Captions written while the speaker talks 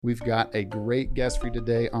We've got a great guest for you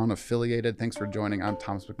today on Affiliated. Thanks for joining. I'm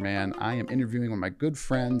Thomas McMahon. I am interviewing one of my good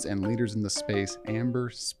friends and leaders in the space, Amber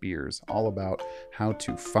Spears, all about how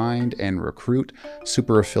to find and recruit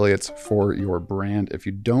super affiliates for your brand. If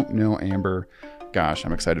you don't know Amber, gosh,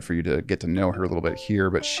 I'm excited for you to get to know her a little bit here,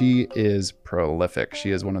 but she is prolific.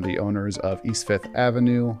 She is one of the owners of East Fifth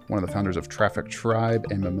Avenue, one of the founders of Traffic Tribe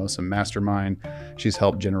and Mimosa Mastermind. She's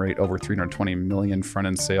helped generate over 320 million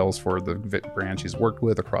front-end sales for the brand she's worked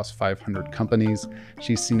with across 500 companies.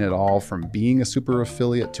 She's seen it all from being a super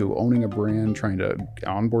affiliate to owning a brand, trying to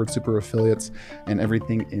onboard super affiliates, and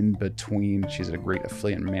everything in between. She's a great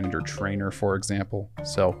affiliate manager trainer, for example.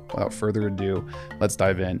 So without further ado, let's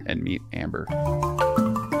dive in and meet Amber.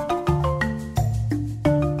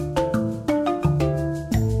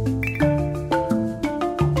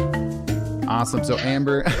 Awesome. So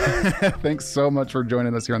Amber, thanks so much for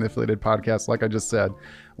joining us here on the Affiliated Podcast. Like I just said,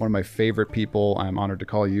 one of my favorite people. I'm honored to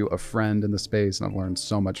call you a friend in the space, and I've learned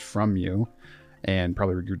so much from you and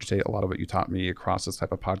probably regurgitate a lot of what you taught me across this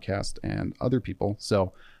type of podcast and other people.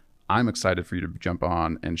 So I'm excited for you to jump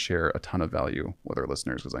on and share a ton of value with our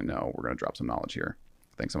listeners, because I know we're going to drop some knowledge here.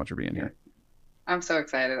 Thanks so much for being here. I'm so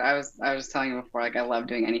excited. I was telling you before, like, I love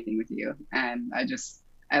doing anything with you, and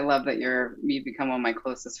I love that you've become one of my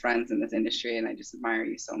closest friends in this industry, and I just admire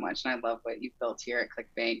you so much. And I love what you've built here at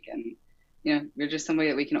ClickBank, and you're just somebody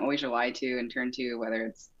that we can always rely to and turn to, whether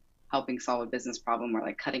it's helping solve a business problem or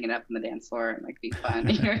like cutting it up on the dance floor and like be fun.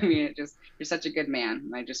 You know what I mean? You're such a good man,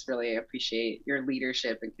 and I just really appreciate your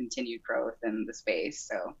leadership and continued growth in the space.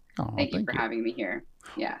 So thank you for having me here.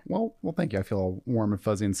 Yeah. Well, thank you. I feel all warm and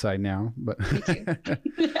fuzzy inside now, but me too.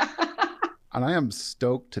 And I am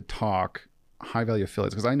stoked to talk high value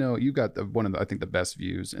affiliates, because I know you got one of the, I think, the best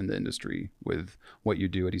views in the industry with what you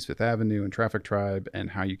do at East Fifth Avenue and Traffic Tribe,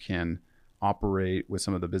 and how you can operate with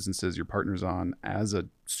some of the businesses you're partners on as a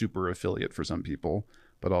super affiliate for some people,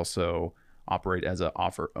 but also operate as an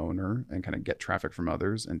offer owner and kind of get traffic from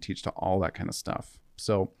others and teach to all that kind of stuff.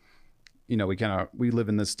 So, we live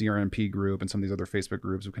in this DRMP group and some of these other Facebook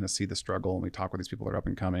groups. We kind of see the struggle, and we talk with these people that are up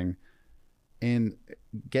and coming. And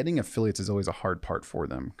getting affiliates is always a hard part for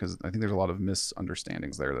them, because I think there's a lot of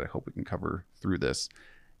misunderstandings there that I hope we can cover through this.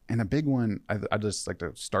 And a big one, I'd just like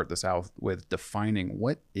to start this out with defining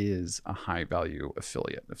what is a high value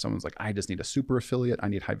affiliate. If someone's like, I just need a super affiliate, I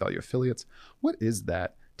need high value affiliates, what is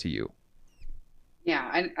that to you?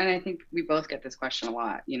 Yeah, and I think we both get this question a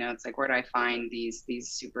lot. It's like, where do I find these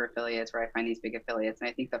super affiliates, where I find these big affiliates? And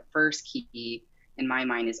I think the first key in my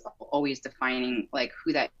mind is always defining like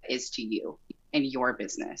who that is to you and your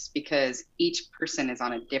business, because each person is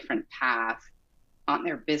on a different path on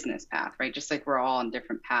their business path, right? Just like we're all on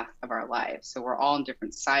different paths of our lives. So we're all in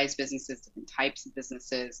different size businesses, different types of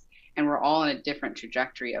businesses, and we're all on a different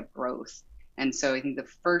trajectory of growth. And so I think the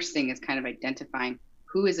first thing is kind of identifying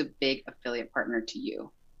who is a big affiliate partner to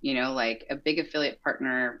you. Like a big affiliate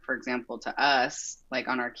partner, for example, to us, like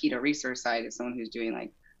on our Keto Resource side, is someone who's doing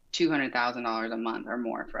like $200,000 a month or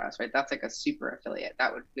more for us, right? That's like a super affiliate.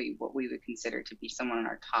 That would be what we would consider to be someone in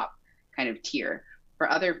our top kind of tier.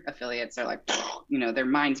 For other affiliates, they're like, their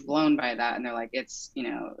mind's blown by that. And they're like, it's,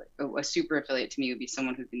 a super affiliate to me would be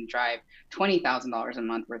someone who can drive $20,000 a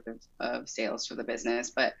month worth of sales for the business.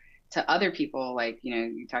 But to other people, like,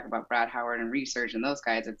 you talk about Brad Howard and Research and those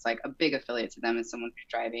guys, it's like a big affiliate to them is someone who's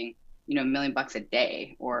driving, $1 million a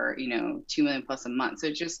day, or, $2 million plus a month. So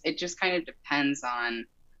it just kind of depends on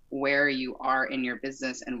where you are in your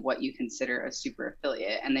business and what you consider a super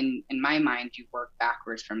affiliate. And then in my mind, you work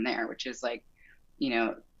backwards from there, which is like,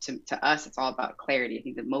 to us, it's all about clarity. I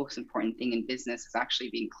think the most important thing in business is actually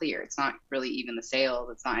being clear. It's not really even the sales.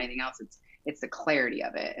 It's not anything else. It's the clarity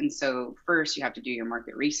of it. And so first you have to do your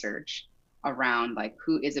market research around like,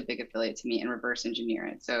 who is a big affiliate to me, and reverse engineer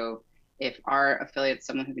it. So if our affiliate is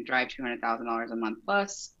someone who can drive $200,000 a month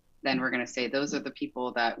plus, then we're going to say those are the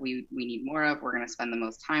people that we need more of. We're going to spend the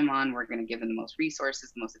most time on. We're going to give them the most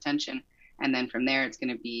resources, the most attention. And then from there, it's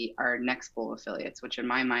going to be our next pool of affiliates, which in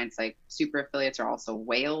my mind, it's like super affiliates are also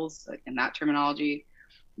whales, like in that terminology.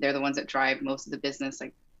 They're the ones that drive most of the business.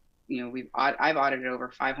 Like, I've audited over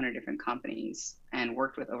 500 different companies and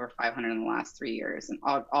worked with over 500 in the last 3 years, and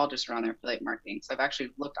all just around their affiliate marketing. So I've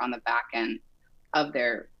actually looked on the back end of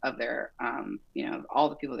their all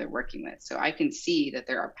the people they're working with. So I can see that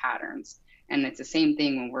there are patterns. And it's the same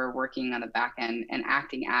thing when we're working on the back end and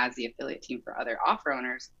acting as the affiliate team for other offer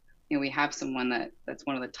owners. We have someone that's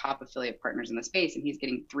one of the top affiliate partners in the space, and he's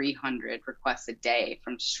getting 300 requests a day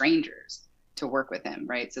from strangers to work with him,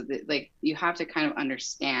 right? So you have to kind of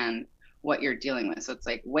understand what you're dealing with. So it's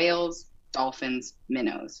like whales, dolphins,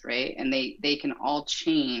 minnows, right? And they can all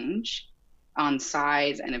change on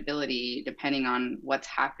size and ability depending on what's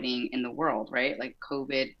happening in the world, right? Like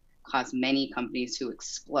COVID caused many companies to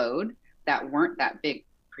explode that weren't that big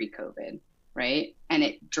pre-COVID, right? And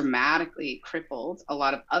it dramatically crippled a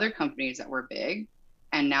lot of other companies that were big.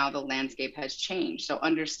 And now the landscape has changed. So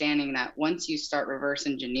understanding that once you start reverse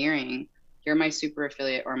engineering, you're my super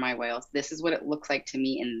affiliate or my whales, this is what it looks like to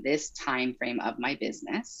me in this time frame of my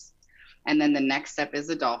business. And then the next step is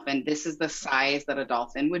a dolphin. This is the size that a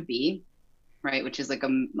dolphin would be, right? Which is like a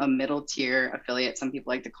middle tier affiliate. Some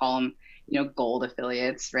people like to call them, gold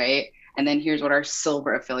affiliates, right? And then here's what our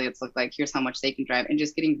silver affiliates look like. Here's how much they can drive, and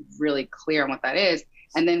just getting really clear on what that is.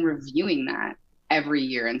 And then reviewing that every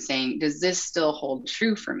year and saying, does this still hold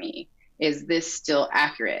true for me? Is this still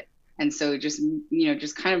accurate? And so just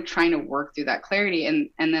kind of trying to work through that clarity. And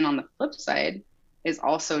then on the flip side is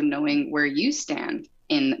also knowing where you stand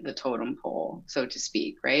in the totem pole, so to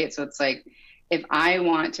speak, right? So it's like, if I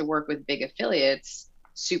want to work with big affiliates,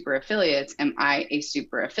 super affiliates, am I a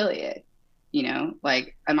super affiliate?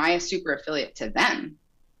 Like, am I a super affiliate to them?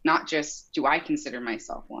 Not just, do I consider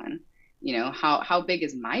myself one? How big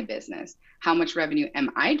is my business? How much revenue am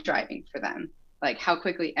I driving for them? Like, how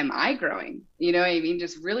quickly am I growing? You know what I mean?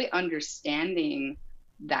 Just really understanding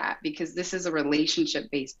that, because this is a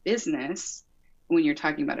relationship-based business when you're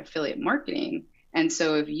talking about affiliate marketing. And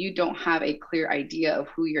so if you don't have a clear idea of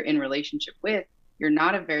who you're in relationship with, you're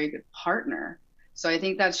not a very good partner. So I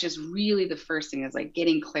think that's just really the first thing, is like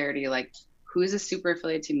getting clarity, like, who's a super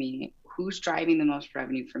affiliate to me? Who's driving the most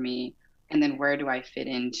revenue for me? And then where do I fit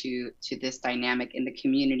into this dynamic in the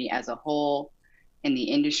community as a whole, in the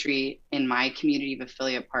industry, in my community of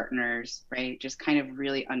affiliate partners, right? Just kind of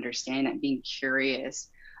really understand and being curious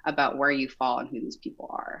about where you fall and who these people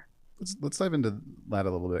are. Let's dive into that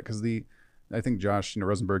a little bit, because I think Josh,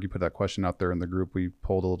 Rosenberg, you put that question out there in the group. We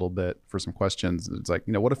polled a little bit for some questions. It's like,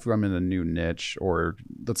 what if I'm in a new niche, or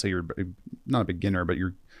let's say you're not a beginner, but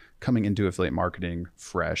you're coming into affiliate marketing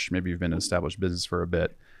fresh. Maybe you've been in established business for a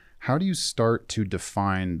bit. How do you start to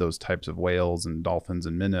define those types of whales and dolphins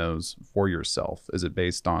and minnows for yourself? Is it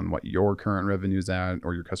based on what your current revenue's at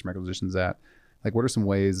or your customer acquisition's at? Like, what are some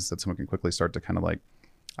ways that someone can quickly start to kind of like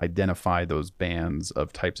identify those bands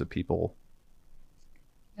of types of people?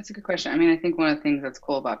 That's a good question. I mean, I think one of the things that's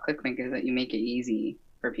cool about ClickBank is that you make it easy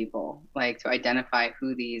for people, like, to identify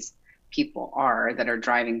who these people are that are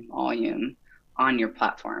driving volume on your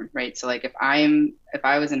platform, right? So like, if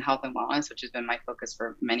I was in health and wellness, which has been my focus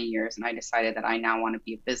for many years, and I decided that I now want to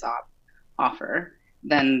be a BizOp offer,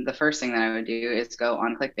 then the first thing that I would do is go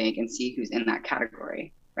on ClickBank and see who's in that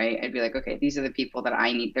category, right? I'd be like, okay, these are the people that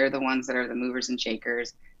I need. They're the ones that are the movers and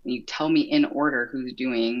shakers. And you tell me in order who's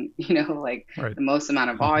doing, like Right. the most amount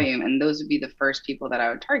of volume. And those would be the first people that I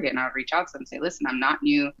would target. And I would reach out to them and say, listen, I'm not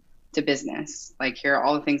new to business. Like, here are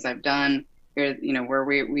all the things I've done. Here, where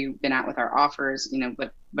we've been at with our offers,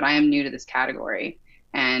 but I am new to this category,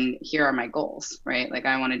 and here are my goals, right? Like,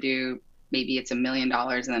 I want to do, maybe it's $1 million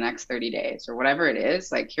in the next 30 days or whatever it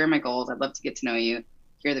is. Like, here are my goals. I'd love to get to know you.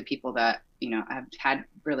 Here are the people that, have had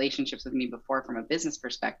relationships with me before from a business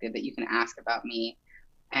perspective that you can ask about me.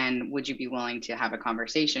 And would you be willing to have a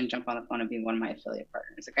conversation, jump on the phone, and be one of my affiliate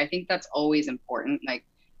partners? Like, I think that's always important. Like,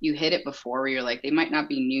 you hit it before, where you're like, they might not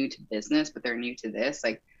be new to business, but they're new to this.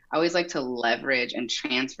 Like, I always like to leverage and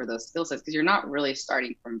transfer those skill sets, because you're not really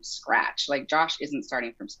starting from scratch. Like, Josh isn't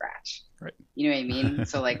starting from scratch. Right. You know what I mean?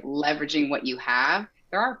 So like, leveraging what you have.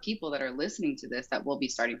 There are people that are listening to this that will be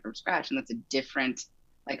starting from scratch, and that's a different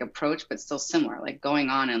like approach, but still similar. Like, going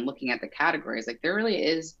on and looking at the categories, like, there really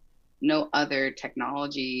is no other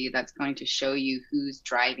technology that's going to show you who's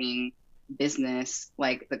driving business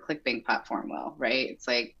like the ClickBank platform will, right? It's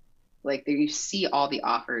like you see all the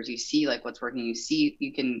offers, you see like what's working,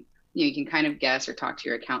 you can kind of guess or talk to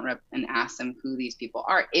your account rep and ask them who these people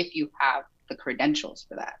are, if you have the credentials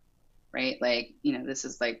for that, right? Like, this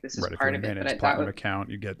is right, part of it. But platinum account,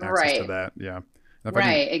 you get access to that. Yeah.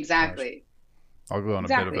 Right. Exactly. Gosh, I'll go on a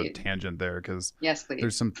bit of a tangent there, because yes, please.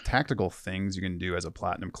 There's some tactical things you can do as a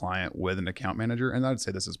platinum client with an account manager. And I'd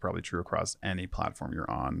say this is probably true across any platform you're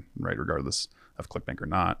on, right? Regardless of ClickBank or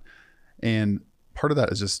not. And part of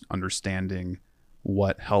that is just understanding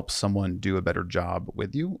what helps someone do a better job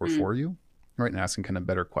with you or for you, right? And asking kind of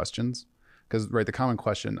better questions. Because, right, the common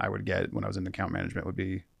question I would get when I was in account management would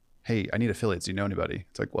be, hey, I need affiliates. Do you know anybody?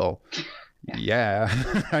 It's like, well, yeah,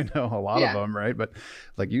 I know a lot of them, right? But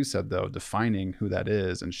like you said, though, defining who that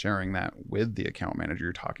is and sharing that with the account manager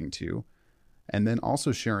you're talking to, and then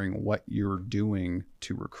also sharing what you're doing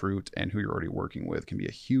to recruit and who you're already working with, can be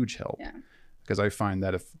a huge help. Yeah. Because I find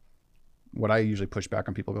that what I usually push back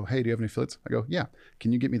on people, go, hey, do you have any affiliates? I go, yeah.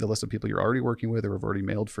 Can you get me the list of people you're already working with or have already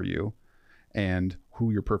mailed for you? and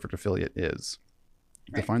who your perfect affiliate is.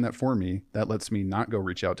 Right. Define that for me. That lets me not go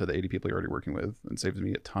reach out to the 80 people you're already working with, and saves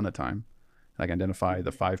me a ton of time. And I can identify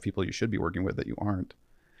the 5 people you should be working with that you aren't.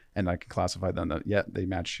 And I can classify them that, yeah, they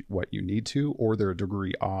match what you need to, or they're a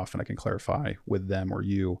degree off, and I can clarify with them or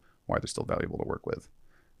you why they're still valuable to work with.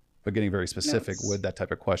 But getting very specific with that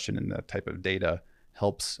type of question and that type of data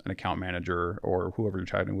helps an account manager or whoever you're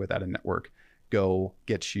chatting with at a network go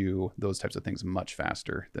get you those types of things much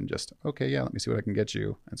faster than just, okay, yeah, let me see what I can get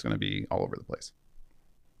you. It's going to be all over the place.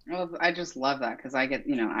 Well, I just love that because I get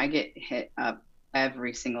hit up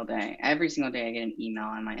every single day. Every single day, I get an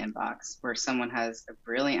email in my inbox where someone has a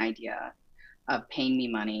brilliant idea of paying me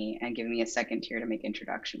money and giving me a second tier to make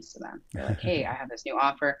introductions to them. They're like, hey, I have this new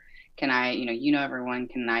offer. Can I, everyone,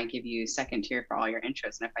 can I give you second tier for all your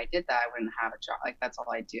interests? And if I did that, I wouldn't have a job. Like, that's all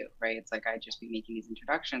I do, right? It's like, I'd just be making these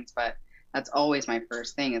introductions, but that's always my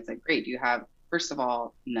first thing. It's like, great. Do you have, first of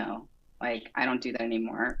all, no, like, I don't do that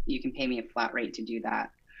anymore. You can pay me a flat rate to do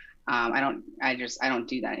that. I don't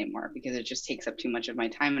do that anymore because it just takes up too much of my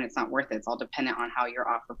time and it's not worth it. It's all dependent on how your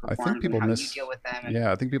offer I think performs and people how you miss, deal with them. And,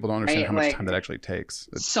 yeah, I think people don't understand right, how much like time that actually takes.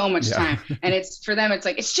 so much Yeah. time. And it's for them, it's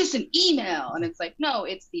like, it's just an email. And it's like, no,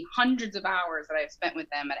 it's the hundreds of hours that I've spent with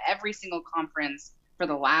them at every single conference for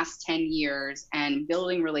the last 10 years and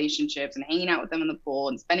building relationships and hanging out with them in the pool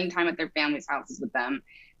and spending time at their family's houses with them.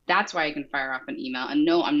 That's why I can fire off an email. And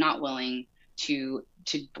no, I'm not willing to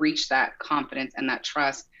breach that confidence and that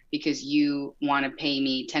trust because you want to pay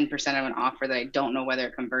me 10% of an offer that I don't know whether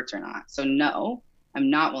it converts or not. So no, I'm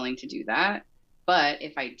not willing to do that. But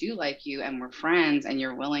if I do like you and we're friends and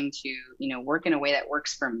you're willing to, work in a way that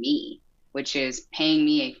works for me, which is paying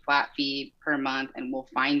me a flat fee per month, and we'll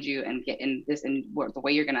find you and get in this. And the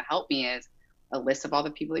way you're going to help me is a list of all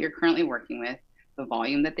the people that you're currently working with, the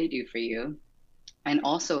volume that they do for you, and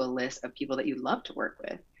also a list of people that you love to work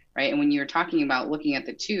with. Right. And when you're talking about looking at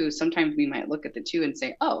the two, sometimes we might look at the two and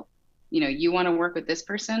say, oh, you want to work with this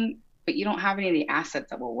person, but you don't have any of the assets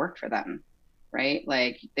that will work for them. Right.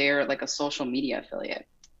 Like they're like a social media affiliate.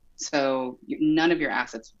 So none of your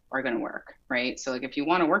assets are going to work. Right. So like if you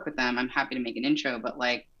want to work with them, I'm happy to make an intro, but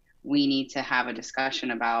like we need to have a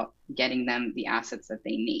discussion about getting them the assets that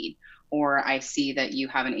they need. Or I see that you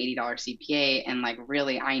have an $80 CPA and like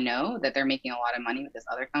really I know that they're making a lot of money with this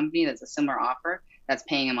other company that's a similar offer that's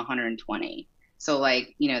paying them 120. So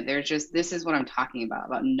like, there's just, this is what I'm talking about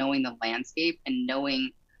knowing the landscape and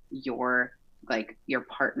knowing your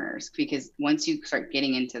partners, because once you start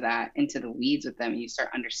getting into the weeds with them, and you start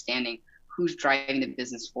understanding who's driving the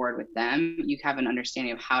business forward with them, you have an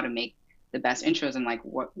understanding of how to make the best intros and like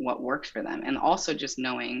what works for them. And also just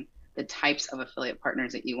knowing the types of affiliate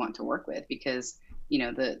partners that you want to work with, because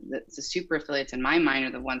the super affiliates in my mind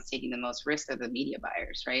are the ones taking the most risk of the media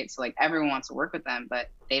buyers, right? So like everyone wants to work with them, but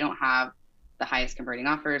they don't have the highest converting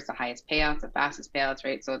offers, the highest payouts, the fastest payouts,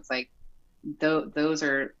 right? So it's like those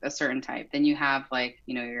are a certain type. Then you have like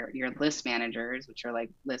your list managers, which are like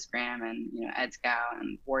ListGram and EdScout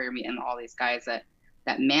and Warrior Meet and all these guys that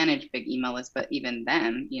manage big email lists. But even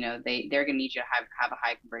then, they're going to need you to have a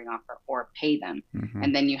high converting offer or pay them. Mm-hmm.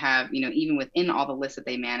 And then you have even within all the lists that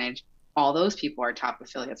they manage, all those people are top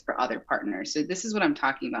affiliates for other partners. So this is what I'm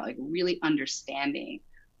talking about, like really understanding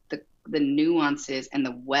the nuances and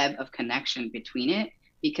the web of connection between it.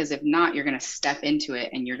 Because if not, you're going to step into it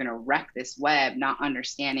and you're going to wreck this web, not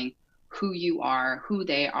understanding who you are, who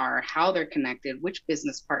they are, how they're connected, which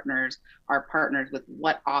business partners are partners with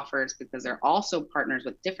what offers, because they're also partners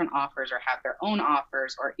with different offers or have their own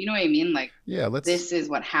offers, or you know what I mean? Like, yeah, this is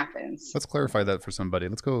what happens. Let's clarify that for somebody.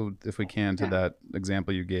 Let's go, if we can, to that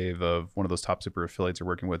example you gave of one of those top super affiliates you're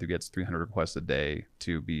working with who gets 300 requests a day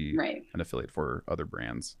to be an affiliate for other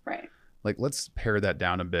brands. Right. Like, let's pare that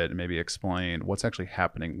down a bit and maybe explain what's actually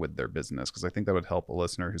happening with their business, because I think that would help a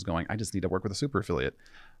listener who's going, I just need to work with a super affiliate,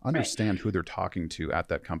 understand who they're talking to at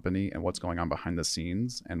that company and what's going on behind the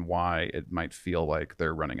scenes and why it might feel like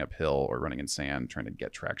they're running uphill or running in sand trying to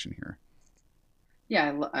get traction here.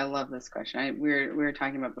 Yeah, I love this question. We were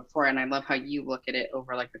talking about before, and I love how you look at it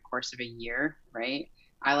over like the course of a year, right?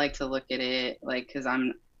 I like to look at it like, because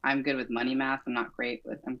I'm good with money math. I'm great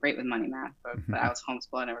with money math, but I was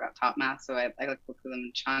homeschooled. I never got top math. So I like to look at them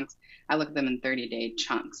in chunks. I look at them in 30-day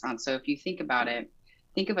chunks. So if you think about it,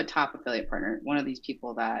 think of a top affiliate partner, one of these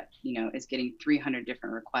people that, is getting 300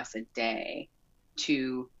 different requests a day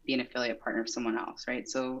to be an affiliate partner of someone else, right?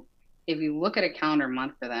 So if you look at a calendar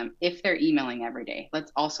month for them, if they're emailing every day,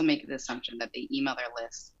 let's also make the assumption that they email their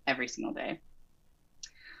list every single day.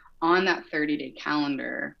 On that 30-day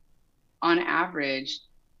calendar, on average,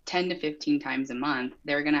 10 to 15 times a month,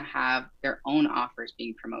 they're going to have their own offers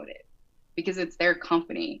being promoted. because it's their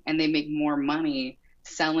company and they make more money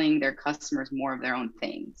selling their customers more of their own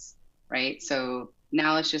things, right? So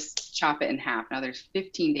now let's just chop it in half. Now there's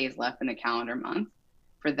 15 days left in the calendar month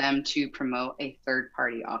for them to promote a third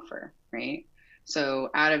party offer, right? So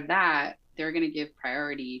out of that, they're going to give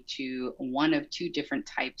priority to one of two different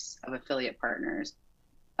types of affiliate partners.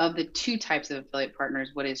 Of the two types of affiliate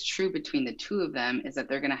partners, what is true between the two of them is that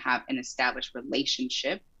they're going to have an established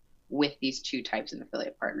relationship with these two types of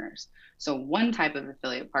affiliate partners. So one type of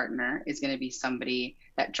affiliate partner is going to be somebody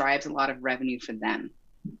that drives a lot of revenue for them,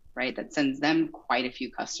 right? That sends them quite a few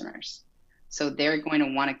customers. So they're going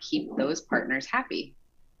to want to keep those partners happy,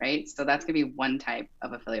 right? So that's going to be one type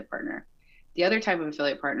of affiliate partner. The other type of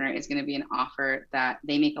affiliate partner is going to be an offer that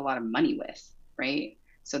they make a lot of money with, right?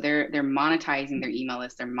 So they're monetizing their email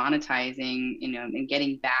list, they're monetizing, and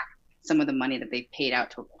getting back some of the money that they've paid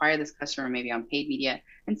out to acquire this customer, maybe on paid media.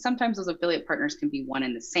 And sometimes those affiliate partners can be one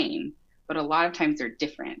and the same, but a lot of times they're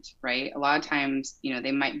different, right? A lot of times,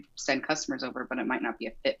 they might send customers over, but it might not be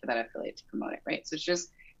a fit for that affiliate to promote it, right? So it's just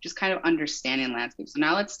kind of understanding landscape. So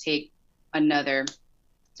now let's take another.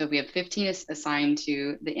 So if we have 15 assigned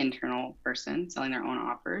to the internal person selling their own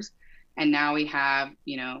offers, and now we have,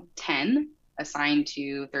 10 assigned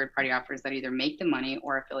to third-party offers that either make the money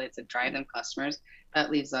or affiliates that drive them customers,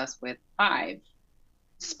 that leaves us with 5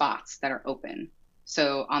 spots that are open.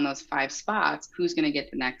 So on those 5 spots, who's going to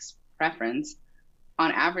get the next preference?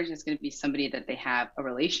 On average, it's going to be somebody that they have a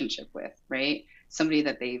relationship with, right? Somebody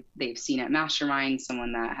that they've seen at Mastermind,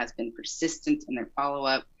 someone that has been persistent in their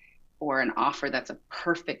follow-up, or an offer that's a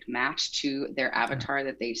perfect match to their avatar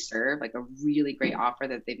that they serve, like a really great offer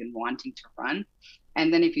that they've been wanting to run.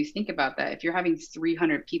 And then if you think about that, if you're having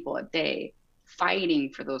 300 people a day fighting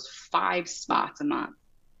for those 5 spots a month,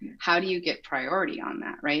 how do you get priority on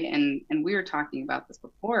that, right? And we were talking about this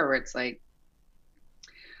before, where it's like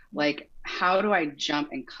how do I jump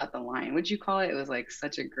and cut the line? What'd you call it? It was like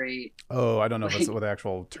such a great. Oh, I don't know if that's what the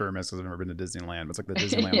actual term is because I've never been to Disneyland. But it's like the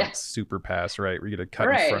Disneyland like super pass, right? Where you get to cut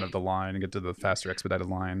in front of the line and get to the faster expedited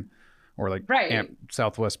line, or like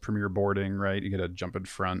Southwest Premier boarding, right? You get to jump in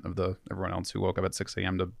front of everyone else who woke up at 6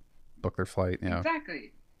 a.m. to book their flight. Yeah,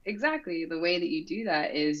 exactly. The way that you do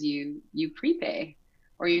that is you prepay,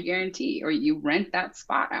 or you guarantee, or you rent that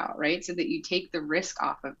spot out, right? So that you take the risk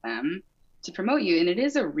off of them to promote you. And it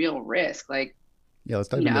is a real risk. Like, yeah, let's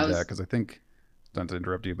dive into that, because I think, not to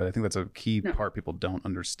interrupt you, but I think that's a key part people don't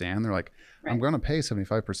understand. They're like, I'm going to pay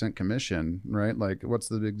 75% commission, right? Like, what's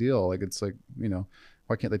the big deal? Like, it's like,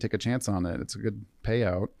 why can't they take a chance on it? It's a good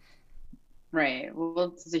payout. Right.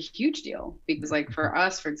 Well, it's a huge deal, because like for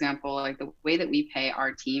us, for example, like the way that we pay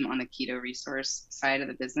our team on the Keto Resource side of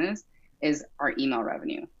the business is our email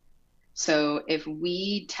revenue. So if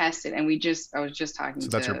we tested, and I was just talking to. So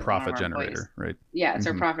that's your profit generator, right? Yeah, it's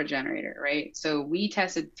our profit generator, right? So we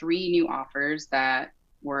tested 3 new offers that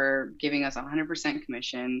were giving us 100%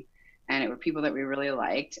 commission, and it were people that we really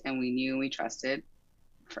liked and we knew and we trusted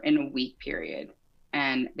in a week period.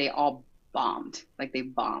 And they all bombed,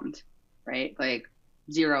 right? Like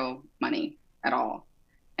 0 money at all.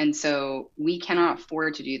 And so we cannot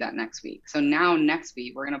afford to do that next week. So now next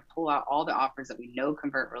week, we're going to pull out all the offers that we know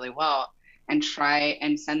convert really well and try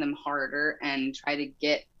and send them harder and try to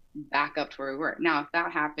get back up to where we were. Now, if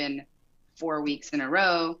that happened 4 weeks in a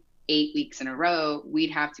row, 8 weeks in a row,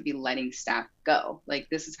 we'd have to be letting staff go. Like,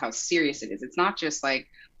 this is how serious it is. It's not just like,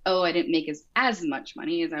 oh, I didn't make as much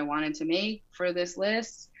money as I wanted to make for this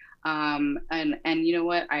list. And you know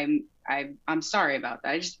what? I'm sorry about that.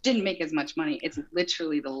 I just didn't make as much money. It's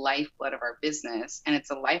literally the lifeblood of our business, and it's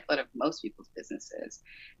the lifeblood of most people's businesses,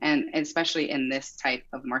 and especially in this type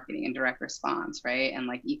of marketing and direct response, right? And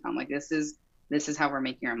like e-com, like this is how we're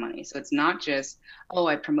making our money. So it's not just, oh,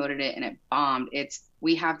 I promoted it and it bombed. It's,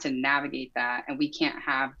 we have to navigate that, and we can't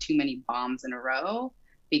have too many bombs in a row,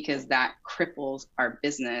 because that cripples our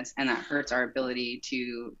business and that hurts our ability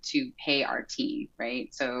to pay our team, right?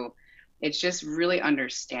 So it's just really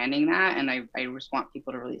understanding that. And I just want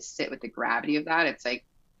people to really sit with the gravity of that. It's like,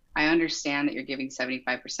 I understand that you're giving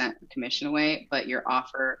 75% commission away, but your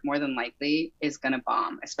offer more than likely is going to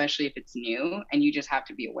bomb, especially if it's new, and you just have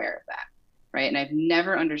to be aware of that, right? And I've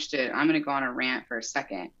never understood, I'm going to go on a rant for a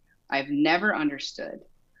second. I've never understood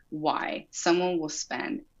why someone will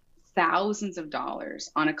spend thousands of dollars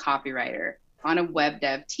on a copywriter, on a web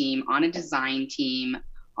dev team, on a design team,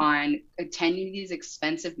 on attending these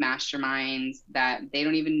expensive masterminds that they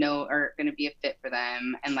don't even know are going to be a fit for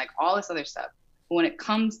them, and like all this other stuff. But when it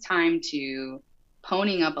comes time to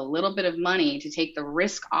ponying up a little bit of money to take the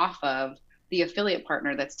risk off of the affiliate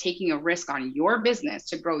partner that's taking a risk on your business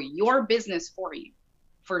to grow your business for you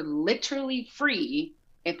for literally free,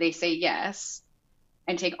 if they say yes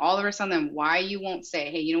and take all the risk on them, why you won't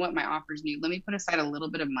say, hey, you know what, my offer's new. Let me put aside a little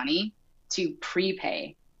bit of money to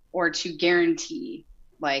prepay or to guarantee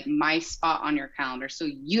like my spot on your calendar so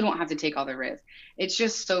you don't have to take all the risk. It's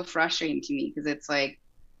just so frustrating to me because it's like,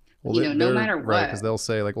 Well, no they're matter right because what. they'll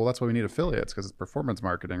say like, well, that's why we need affiliates because it's performance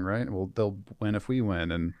marketing, right? Well, they'll win if we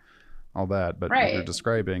win and all that. But like you're Right.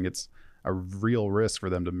 describing, it's a real risk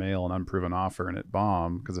for them to mail an unproven offer and it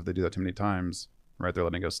bomb because if they do that too many times, right, they're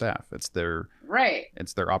letting go staff. Right.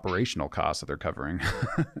 It's their operational costs that they're covering.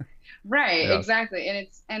 Right, Yeah, exactly.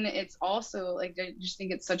 And it's also like I just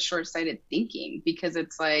think it's such short-sighted thinking because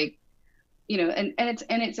it's like, and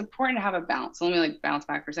it's important to have a balance. So let me like bounce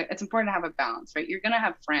back for a second. It's important to have a balance, right? You're gonna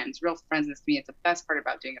have friends, real friends in this community. It's the best part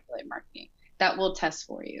about doing affiliate marketing that will test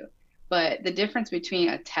for you. But the difference between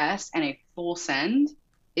a test and a full send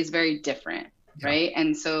is very different, yeah, right?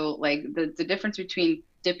 And so like the difference between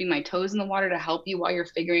dipping my toes in the water to help you while you're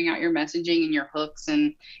figuring out your messaging and your hooks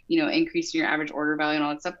and increasing your average order value and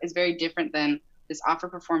all that stuff is very different than this offer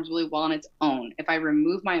performs really well on its own. If I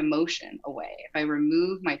remove my emotion away, if I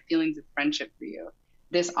remove my feelings of friendship for you,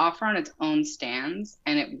 this offer on its own stands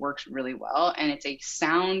and it works really well. And it's a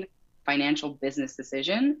sound financial business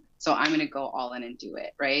decision. So I'm going to go all in and do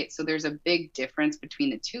it. Right. So there's a big difference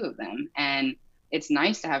between the two of them. And it's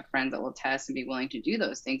nice to have friends that will test and be willing to do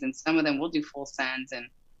those things. And some of them will do full sends and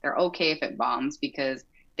they're okay if it bombs because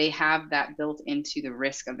they have that built into the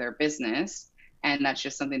risk of their business and that's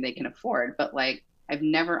just something they can afford. But like I've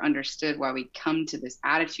never understood why we come to this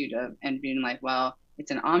attitude of and being like, well,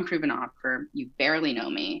 it's an unproven offer. You barely know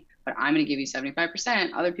me, but I'm going to give you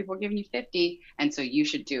 75%. Other people are giving you 50, and so you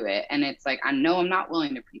should do it. And it's like I know I'm not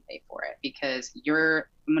willing to prepay for it because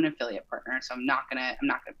I'm an affiliate partner, so I'm not gonna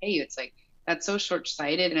pay you. It's like that's so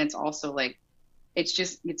short-sighted, and it's also like it's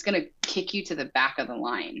going to kick you to the back of the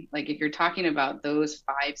line. Like if you're talking about those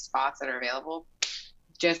 5 spots that are available,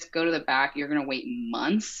 just go to the back. You're going to wait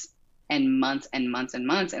months and months and months and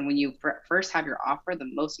months. And when you first have your offer, the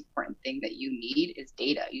most important thing that you need is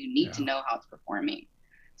data. You need to yeah. know how it's performing.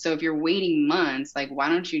 So if you're waiting months, like why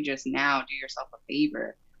don't you just now do yourself a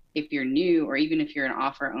favor? If you're new, or even if you're an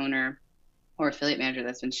offer owner or affiliate manager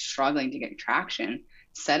that's been struggling to get traction,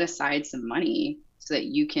 set aside some money so that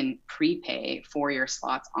you can prepay for your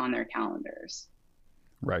slots on their calendars.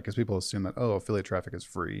 Right, because people assume that affiliate traffic is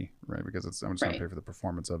free, right? Because I'm just going to Right. pay for the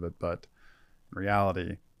performance of it, but in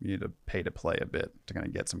reality, you need to pay to play a bit to kind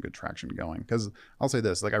of get some good traction going. Because I'll say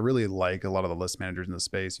this, like I really like a lot of the list managers in the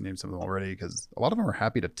space. You named some of them already, because a lot of them are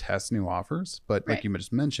happy to test new offers, but like Right. you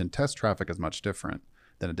just mentioned, test traffic is much different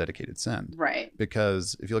than a dedicated send. Right.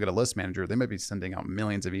 Because if you look at a list manager, they might be sending out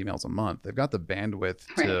millions of emails a month. They've got the bandwidth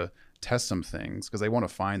Right. to test some things because they want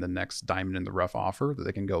to find the next diamond in the rough offer that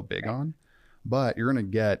they can go big Right. on. But you're going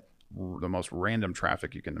to get the most random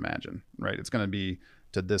traffic you can imagine, right? It's going to be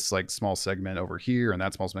to this like small segment over here and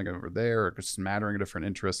that small segment over there, or just smattering of different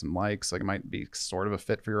interests and likes. Like it might be sort of a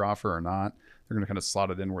fit for your offer or not. They're going to kind of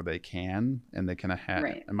slot it in where they can, and they kind of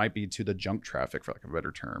Right. it might be to the junk traffic, for like a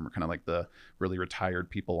better term, or kind of like the really retired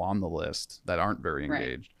people on the list that aren't very Right.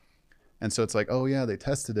 engaged. And so it's like, oh yeah, they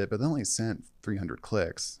tested it, but they only sent 300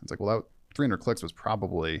 clicks. It's like, well, that 300 clicks was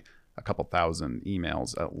probably a couple thousand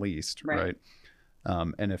emails at least, Right.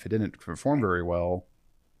 right? And if it didn't perform Right. very well,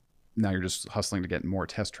 now you're just hustling to get more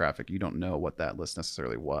test traffic. You don't know what that list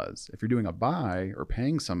necessarily was. If you're doing a buy or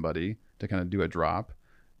paying somebody to kind of do a drop,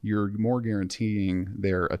 you're more guaranteeing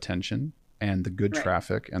their attention and the good Right.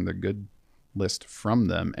 traffic and the good list from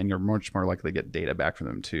them, and you're much more likely to get data back from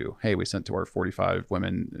them too. Hey, we sent to our 45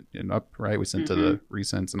 women and up, right? We sent to Mm-hmm. the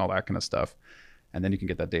recents and all that kind of stuff, and then you can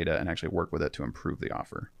get that data and actually work with it to improve the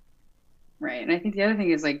offer. Right. And I think the other thing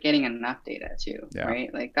is like getting enough data too, Yeah,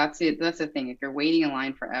 right? Like that's it. That's the thing. If you're waiting in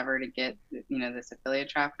line forever to get, this affiliate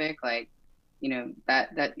traffic, like,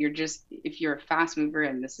 that you're just, if you're a fast mover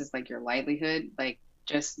and this is like your livelihood, like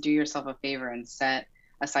just do yourself a favor and set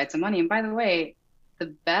aside some money. And by the way,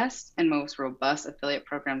 the best and most robust affiliate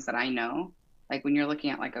programs that I know, like when you're looking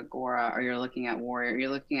at like Agora or you're looking at Warrior, you're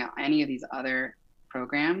looking at any of these other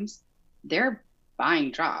programs, they're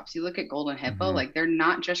buying drops. You look at Golden Hippo, mm-hmm. like they're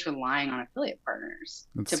not just relying on affiliate partners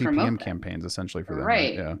It's to CPM promote them. campaigns essentially for them, right?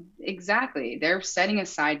 Right. Yeah. Exactly. They're setting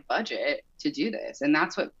aside budget to do this. And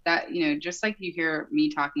that's what that, just like you hear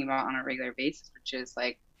me talking about on a regular basis, which is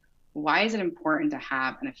like, why is it important to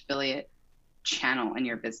have an affiliate channel in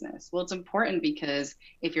your business? Well, it's important because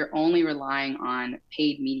if you're only relying on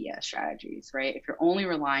paid media strategies, right? If you're only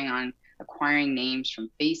relying on acquiring names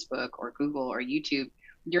from Facebook or Google or YouTube,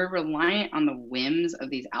 you're reliant on the whims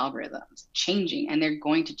of these algorithms changing, and they're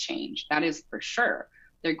going to change. That is for sure.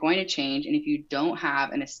 they're going to change. And if you don't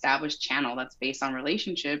have an established channel that's based on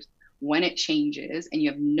relationships, when it changes and you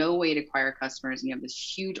have no way to acquire customers and you have this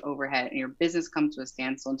huge overhead and your business comes to a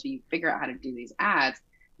standstill until you figure out how to do these ads,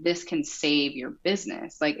 this can save your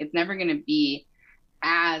business. Like, it's never going to be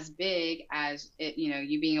as big as it,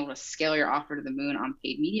 you being able to scale your offer to the moon on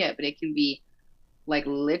paid media, but it can be like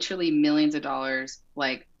literally millions of dollars,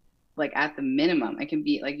 like at the minimum. It can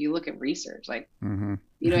be like, you look at research, like, you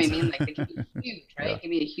know what I mean? Like, it can be huge, right? Yeah. It can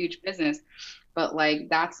be a huge business, but like,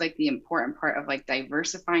 that's like the important part of like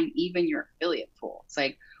diversifying even your affiliate pool. It's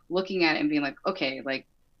like looking at it and being like, okay, like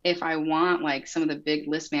if I want like some of the big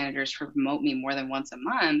list managers to promote me more than once a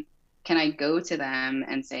month, can I go to them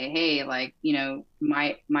and say, hey, like,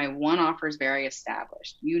 my one offer is very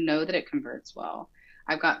established. You know that it converts well.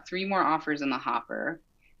 I've got 3 more offers in the hopper.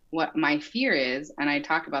 What my fear is, and I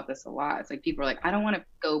talk about this a lot, it's like people are like, I don't want to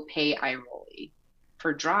go pay iRolly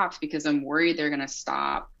for drops because I'm worried they're going to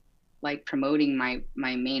stop like promoting my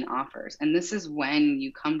main offers. And this is when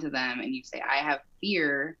you come to them and you say, I have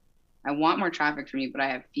fear. I want more traffic from you, but I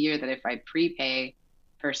have fear that if I prepay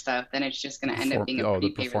for stuff, then it's just going to end up being a the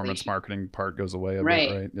performance marketing part goes away a bit,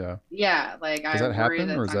 right? Yeah. Yeah. Like, does that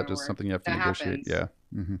happen, or is that just something you have to negotiate? Yeah.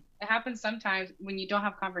 Mm-hmm. It happens sometimes when you don't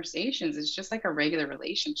have conversations. It's just like a regular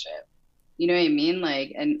relationship. You know what I mean?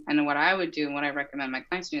 Like, and what I would do and what I recommend my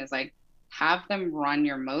clients do is like have them run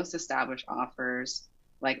your most established offers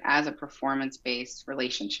like as a performance-based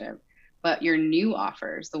relationship. But your new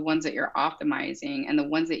offers, the ones that you're optimizing and the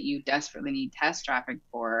ones that you desperately need test traffic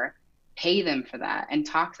for, pay them for that and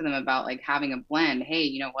talk to them about like having a blend. Hey,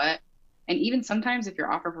 you know what? And even sometimes if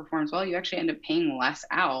your offer performs well, you actually end up paying less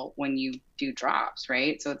out when you do drops,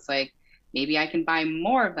 right? So it's like, maybe I can buy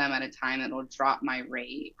more of them at a time that will drop my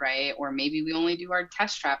rate, right? Or maybe we only do our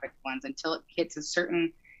test traffic ones until it hits a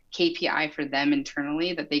certain KPI for them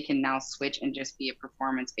internally that they can now switch and just be a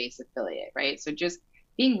performance-based affiliate, right? So just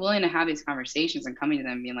being willing to have these conversations and coming to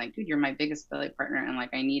them and being like, dude, you're my biggest affiliate partner and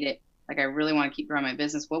like I need it. Like, I really want to keep growing my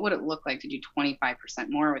business. What would it look like to do 25%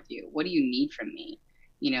 more with you? What do you need from me,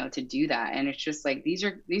 to do that? And it's just like, these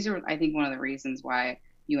are, I think, one of the reasons why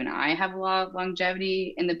you and I have a lot of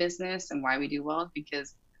longevity in the business and why we do well,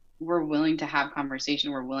 because we're willing to have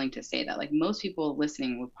conversation. We're willing to say that. Like, most people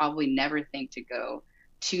listening would probably never think to go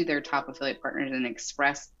to their top affiliate partners and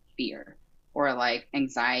express fear or like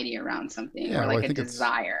anxiety around something, or like a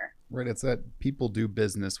desire. Right. It's that people do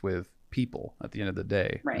business with people at the end of the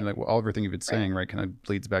day, right? And like everything you've been saying, right, kind of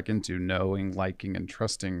bleeds back into knowing, liking, and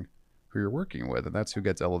trusting who you're working with, and that's who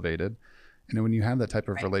gets elevated. And when you have that type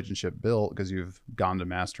of relationship built, because you've gone to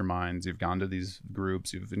masterminds, you've gone to these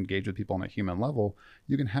groups, you've engaged with people on a human level,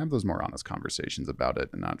 you can have those more honest conversations about it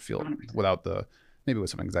and not feel 100%. Without the, maybe with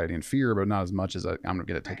some anxiety and fear, but not as much as I'm gonna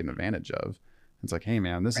get it taken advantage of. It's like, hey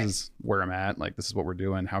man, this is where I'm at, like this is what we're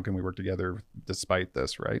doing, how can we work together despite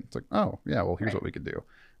this, right? It's like, oh yeah, well here's what we could do.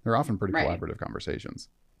 They're often pretty collaborative conversations.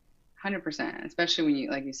 100%, especially when you,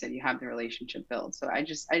 like you said, you have the relationship built. So I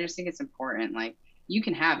just think it's important. Like, you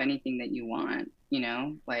can have anything that you want,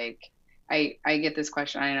 like I get this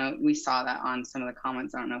question. I know we saw that on some of the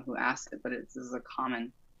comments. I don't know who asked it, but this is a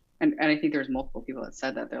common, and I think there's multiple people that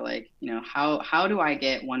said that. They're like, how do I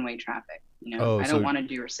get one-way traffic? I don't want to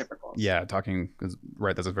do reciprocals. Yeah.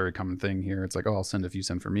 Right. That's a very common thing here. It's like, oh, I'll send if you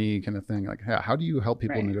send for me kind of thing. Like, how do you help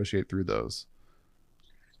people negotiate through those?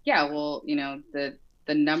 Yeah, well,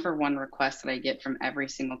 the number one request that I get from every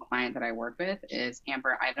single client that I work with is,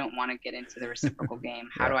 Amber, I don't want to get into the reciprocal game.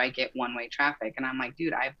 How do I get one-way traffic? And I'm like,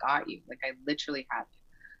 dude, I've got you. Like, I literally have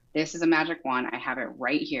you. This is a magic wand. I have it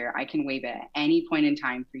right here. I can wave it at any point in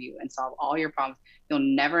time for you and solve all your problems. You'll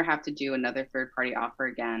never have to do another third-party offer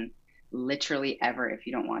again, literally ever, if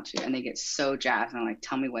you don't want to. And they get so jazzed, and I'm like,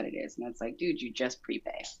 tell me what it is. And it's like, dude, you just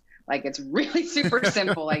prepay. Like, it's really super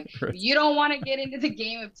simple. Like, if you don't want to get into the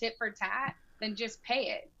game of tit for tat, then just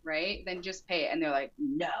pay it, right? Then just pay it. And they're like,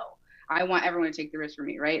 no, I want everyone to take the risk for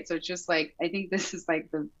me, right? So it's just like, I think this is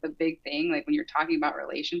like the big thing. Like, when you're talking about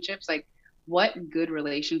relationships, like, what good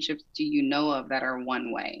relationships do you know of that are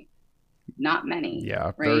one way? Not many.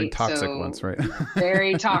 Yeah, right? Very toxic ones, right?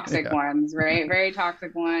 Very toxic ones, right? Very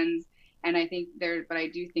toxic ones. And I think but I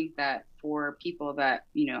do think that for people that,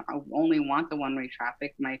 only want the one-way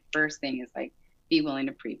traffic, my first thing is like, be willing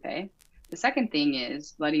to prepay. The second thing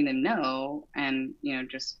is letting them know, and,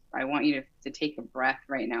 just, I want you to take a breath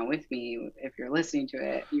right now with me. If you're listening to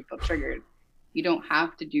it, you feel triggered. You don't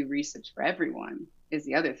have to do research for everyone is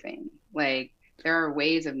the other thing. Like, there are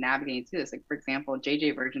ways of navigating through this. Like, for example,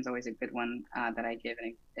 JJ Virgin's always a good one that I give,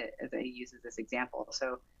 and as I use as this example.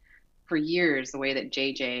 So for years, the way that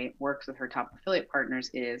JJ works with her top affiliate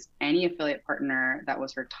partners is any affiliate partner that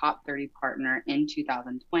was her top 30 partner in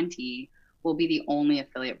 2020 will be the only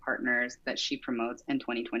affiliate partners that she promotes in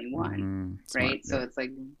 2021. Smart. Right. So Yep. it's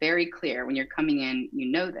like very clear when you're coming in,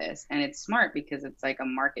 you know this. And it's smart because it's like a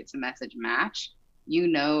market to message match. You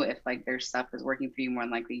know, if like their stuff is working for you, more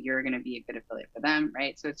than likely you're going to be a good affiliate for them.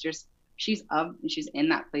 Right. So it's just she's in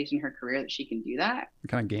that place in her career that she can do that. It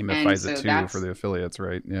kind of And gamifies it so too for that's the affiliates,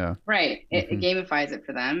 right? Yeah. right. It gamifies it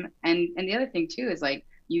for them. And the other thing too is like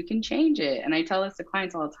you can change it. And I tell this to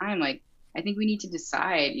clients all the time. Like, I think we need to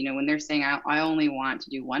decide, you know, when they're saying I only want to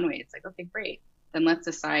do one way, it's like, okay, great. Then let's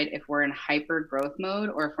decide if we're in hyper growth mode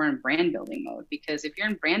or if we're in brand building mode. Because if you're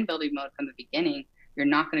in brand building mode from the beginning, you're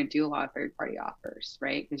not going to do a lot of third party offers,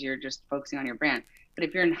 right? Because you're just focusing on your brand. But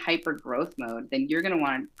if you're in hyper growth mode, then you're going to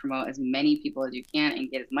want to promote as many people as you can and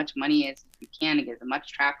get as much money as you can and get as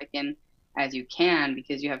much traffic in as you can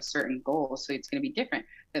because you have certain goals. So it's going to be different.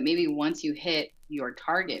 But maybe once you hit your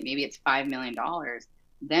target, maybe it's $5 million,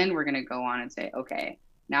 then we're going to go on and say, okay,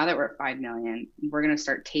 now that we're at 5 million, we're going to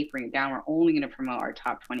start tapering it down. We're only going to promote our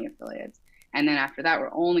top 20 affiliates. And then after that,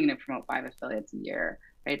 we're only going to promote 5 affiliates a year.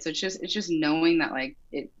 Right. So it's just knowing that like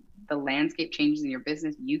the landscape changes in your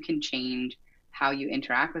business, you can change how you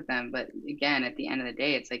interact with them. But again, at the end of the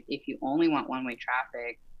day, it's like if you only want one-way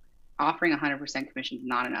traffic, offering 100% commission is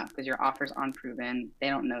not enough because your offer's unproven. They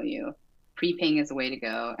don't know you. Prepaying is the way to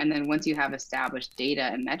go. And then once you have established data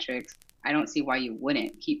and metrics, I don't see why you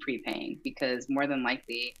wouldn't keep prepaying because more than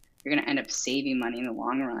likely you're going to end up saving money in the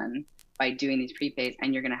long run by doing these prepays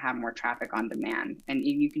and you're going to have more traffic on demand. And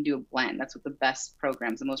you can do a blend. That's what the best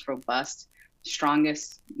programs, the most robust,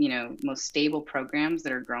 strongest, you know, most stable programs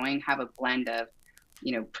that are growing have a blend of,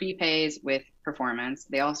 you know, prepays with performance.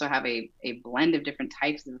 They also have a blend of different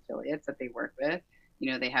types of affiliates that they work with.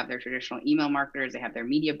 You know, they have their traditional email marketers, they have their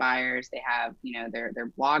media buyers, they have, you know,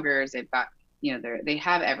 their bloggers, they've got, you know, they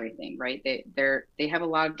have everything, right? They have a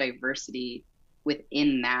lot of diversity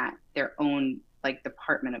within that, their own like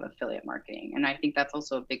department of affiliate marketing. And I think that's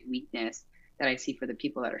also a big weakness that I see for the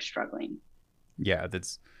people that are struggling. Yeah,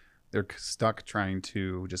 they're stuck trying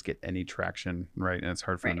to just get any traction, right? And it's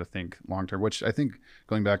hard for them to think long term, which I think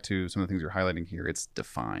going back to some of the things you're highlighting here, it's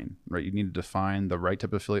define, right? You need to define the right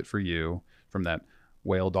type of affiliate for you from that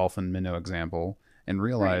whale, dolphin, minnow example and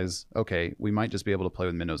realize, okay, we might just be able to play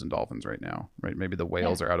with minnows and dolphins right now, right? Maybe the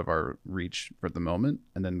whales are out of our reach for the moment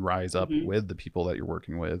and then rise up with the people that you're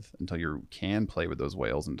working with until you can play with those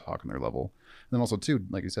whales and talk on their level. And then also too,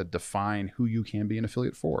 like you said, define who you can be an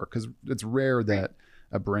affiliate for, because it's rare that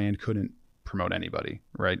a brand couldn't promote anybody,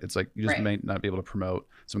 right? It's like you just may not be able to promote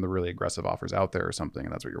some of the really aggressive offers out there or something,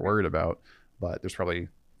 and that's what you're worried about. But there's probably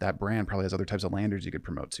that brand probably has other types of landers you could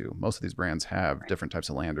promote to. Most of these brands have different types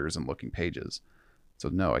of landers and looking pages. So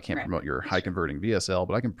no, I can't promote your high converting VSL,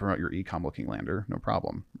 but I can promote your ecom looking lander, no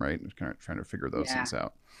problem, right? I'm kind of trying to figure those things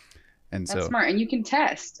out. And that's smart. And you can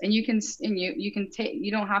test, and you can take.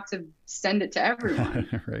 You don't have to send it to everyone,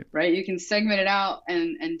 right? You can segment it out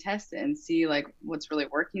and test it and see like what's really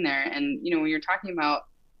working there. And you know, when you're talking about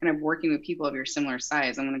kind of working with people of your similar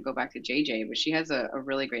size, I'm going to go back to JJ, but she has a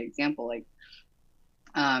really great example. Like,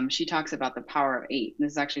 she talks about the power of 8.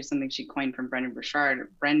 This is actually something she coined from Brendan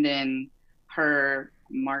Burchard. Brendan, her,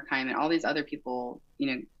 Mark Hyman, all these other people, you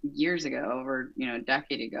know, years ago, over, you know, a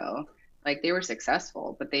decade ago, like they were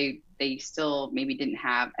successful, but they still maybe didn't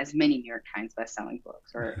have as many New York Times best-selling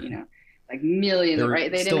books or, you know, like millions,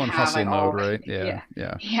 right? They didn't have like all, right? Yeah.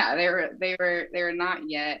 They were not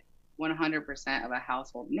yet 100% of a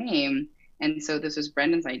household name. And so this was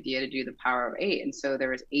Brendan's idea to do the power of 8. And so there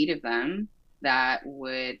was 8 of them that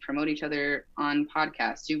would promote each other on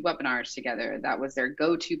podcasts, do webinars together. That was their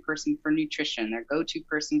go-to person for nutrition, their go-to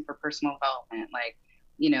person for personal development. Like,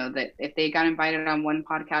 you know, that if they got invited on one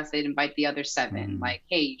podcast, they'd invite the other 7. Like,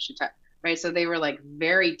 hey, you should talk, right? So they were like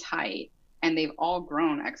very tight, and they've all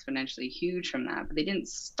grown exponentially huge from that, but they didn't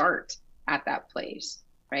start at that place,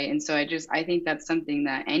 right? And so I think that's something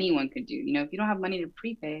that anyone could do. You know, if you don't have money to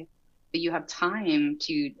prepay, but you have time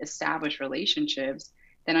to establish relationships,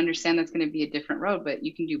 then understand that's going to be a different road, but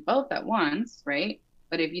you can do both at once, right?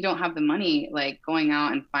 But if you don't have the money, like going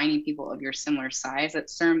out and finding people of your similar size that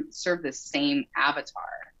serve the same avatar,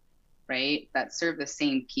 right? That serve the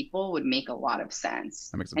same people would make a lot of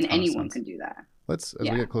sense. And anyone can do that. As we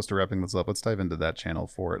get close to wrapping this up, let's dive into that channel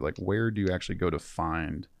for it. Like, where do you actually go to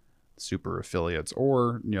find super affiliates,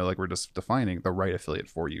 or, you know, like we're just defining the right affiliate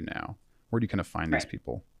for you now? Where do you kind of find these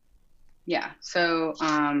people? Yeah. So,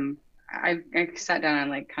 I sat down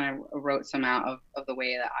and like kind of wrote some out of the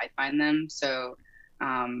way that I find them. So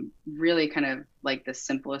really kind of like the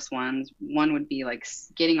simplest ones. One would be like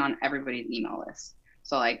getting on everybody's email list.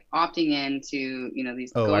 So like opting into,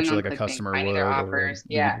 these Oh, going actually, on like a ClickBank, customer finding their would or a offers.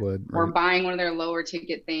 lead Yeah. would, Or right? buying one of their lower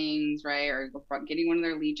ticket things, right? Or getting one of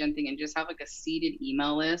their lead gen thing and just have like a seeded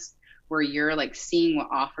email list where you're like seeing what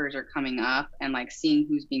offers are coming up and like seeing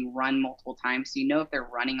who's being run multiple times. So you know if they're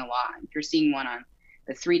running a lot. If you're seeing one on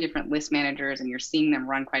the 3 different list managers and you're seeing them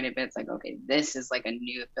run quite a bit, it's like, okay, this is like a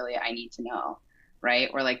new affiliate I need to know, right?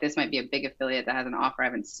 Or like this might be a big affiliate that has an offer I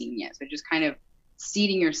haven't seen yet. So just kind of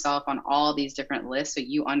seeding yourself on all these different lists so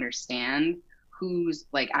you understand who's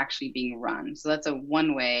like actually being run. So that's a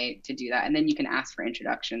one way to do that. And then you can ask for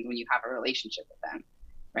introductions when you have a relationship with them,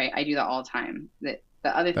 right? I do that all the time. The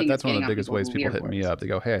other thing is That's one of getting the on biggest ways people's people hit me leaderboards. up. They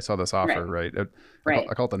go, "Hey, I saw this offer." Right, Right? right,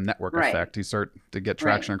 I call it the network right, effect. You start to get right,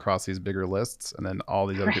 traction across these bigger lists, and then all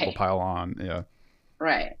these other people right, pile on. Yeah.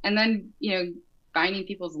 right. And then, finding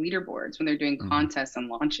people's leaderboards when they're doing Hmm. contests and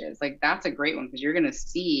launches. Like that's a great one because you're going to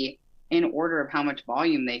see in order of how much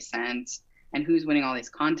volume they sent and who's winning all these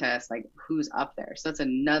contests, like who's up there. So that's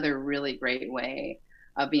another really great way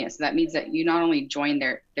of being. So that means that you not only join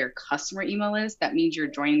their customer email list, that means you're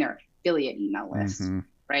joining their affiliate email list, Hmm.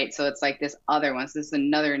 right? So it's like this other one. So this is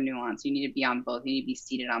another nuance. You need to be on both. You need to be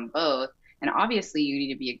seated on both. And obviously you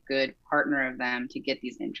need to be a good partner of them to get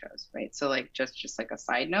these intros, right? So like just like a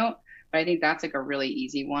side note, but I think that's like a really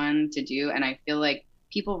easy one to do. And I feel like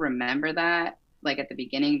people remember that like at the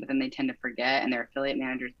beginning, but then they tend to forget and their affiliate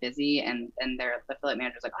manager's busy and their affiliate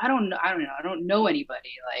manager's like, I don't know anybody.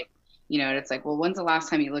 Like, it's like, well, when's the last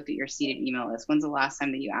time you looked at your seated email list? When's the last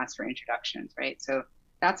time that you asked for introductions? Right. So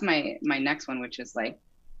that's my next one, which is like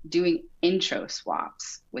doing intro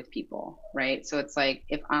swaps with people. Right. So it's like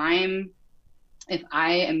if I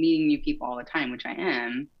am meeting new people all the time, which I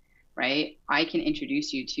am, right, I can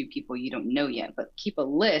introduce you to people you don't know yet, but keep a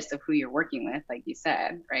list of who you're working with, like you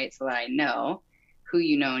said, right? So that I know who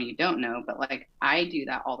you know and you don't know. But like I do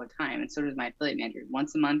that all the time. And so does my affiliate manager.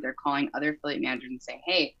 Once a month, they're calling other affiliate managers and saying,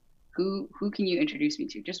 hey, who can you introduce me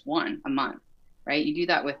to? Just one a month, right? You do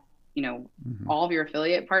that with, Hmm. all of your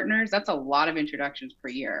affiliate partners. That's a lot of introductions per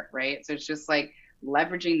year, right? So it's just like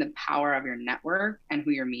leveraging the power of your network and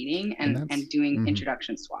who you're meeting And and that's doing mhm.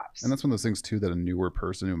 introduction And swaps. that's one of those things too that a newer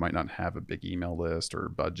person who might not have a big email list or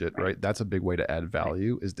budget, Right. right? That's a big way to add Right.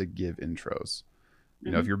 value is to give intros. If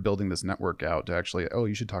Mm-hmm. you're building this network out to actually, oh,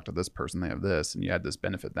 you should talk to this person, they have this, and you add this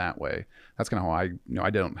benefit that way. That's kind of how I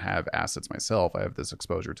don't have assets myself. I have this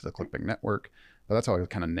exposure to the Right. ClickBank network, but that's how I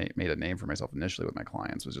kind of made a name for myself initially with my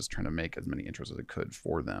clients, was just trying to make as many intros as I could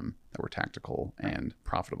for them that were tactical Right. and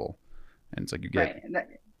profitable. And it's like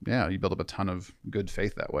Right. you build up a ton of good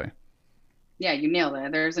faith that way. Yeah, you nailed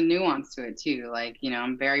it. There's a nuance to it too. Like,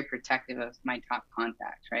 I'm very protective of my top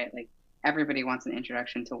contacts, right? Like everybody wants an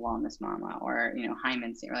introduction to Wellness Mama or,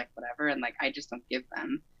 Hyman's or like whatever. And like, I just don't give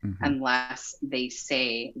them Hmm. unless they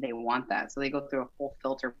say they want that. So they go through a full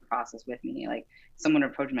filter process with me. Like someone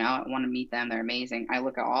approached me, I want to meet them. They're amazing. I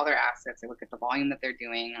look at all their assets. I look at the volume that they're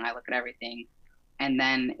doing. And I look at everything. And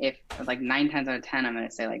then if like 9 times out of 10, I'm going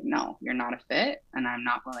to say like, no, you're not a fit. And I'm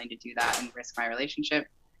not willing to do that and risk my relationship.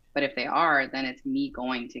 But if they are, then it's me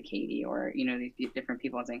going to Katie or, these different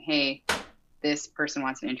people and saying, hey, this person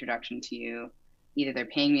wants an introduction to you. Either they're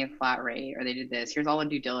paying me a flat rate or they did this. Here's all the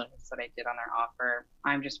due diligence that I did on their offer.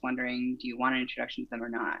 I'm just wondering, do you want an introduction to them or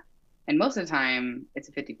not? And most of the time, it's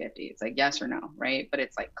a 50-50. It's like yes or no, right? But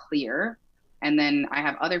it's like clear. And then I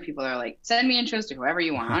have other people that are like, send me intros to whoever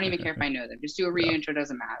you want. I don't even care if I know them. Just do a Yeah. re-intro,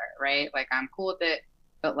 doesn't matter, right? Like I'm cool with it.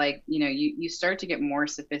 But like, you start to get more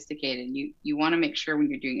sophisticated. You want to make sure when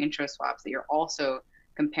you're doing intro swaps that you're also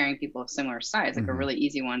comparing people of similar size. Like a Hmm. really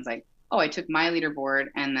easy one's like, oh, I took my leaderboard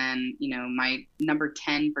and then, my number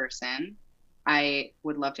 10 person, I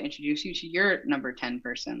would love to introduce you to your number 10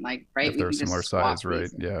 person. Like, right. If We they're a can similar just swap size, right?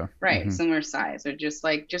 these. Yeah. Right. Hmm. Similar size. Or just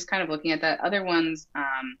kind of looking at that. Other ones,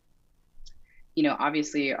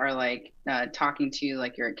 obviously are like talking to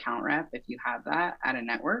like your account rep if you have that at a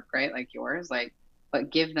network, right? Like yours, like, but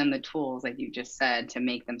give them the tools, like you just said, to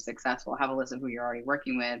make them successful. Have a list of who you're already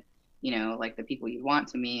working with, like the people you want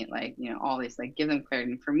to meet, like, all these, like give them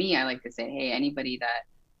clarity. And for me, I like to say, hey, anybody that,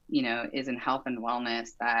 is in health and wellness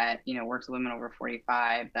that, works with women over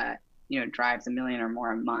 45 that, drives 1 million or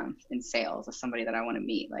more a month in sales is somebody that I want to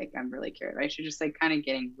meet. Like, I'm really curious. I should just like kind of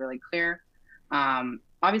getting really clear.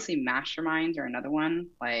 Obviously, masterminds are another one.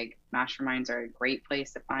 Like, masterminds are a great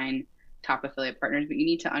place to find top affiliate partners, but you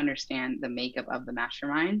need to understand the makeup of the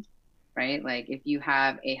mastermind, right? Like, if you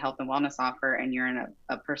have a health and wellness offer and you're in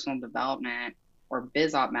a personal development or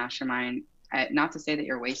biz op mastermind, not to say that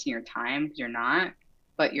you're wasting your time because you're not,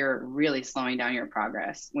 but you're really slowing down your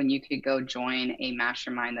progress when you could go join a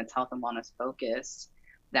mastermind that's health and wellness focused,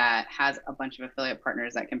 that has a bunch of affiliate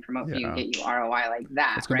partners that can promote for you and Yeah. get you ROI like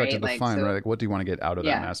that, Let's go back to right? Like, define, right? so Like, what do you want to get out of that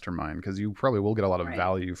yeah, mastermind? Because you probably will get a lot of right,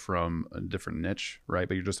 value from a different niche, right?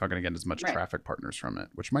 But you're just not going to get as much right, traffic partners from it,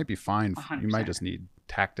 which might be fine. You might 100%, just need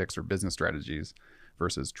tactics or business strategies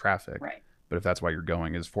versus traffic. right, But if that's why you're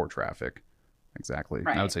going is for traffic, exactly. And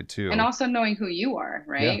I would right. say And too, also knowing who you are,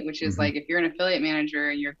 yeah, right? Which is hmm like, if you're an affiliate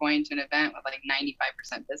manager and you're going to an event with like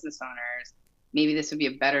 95% business owners, maybe this would be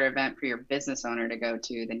a better event for your business owner to go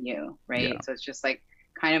to than you, yeah. right? So it's just like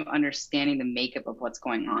kind of understanding the makeup of what's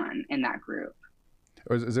going on in that group.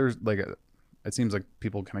 Or is there like it seems like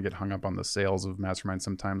people kind of get hung up on the sales of mastermind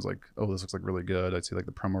sometimes, like, oh, this looks like really good, I see like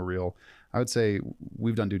the promo reel. I would say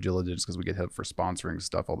we've done due diligence because we get hit for sponsoring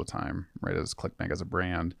stuff all the time, right, as ClickBank, as a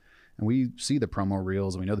brand, and we see the promo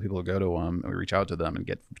reels and we know the people who go to them, and we reach out to them and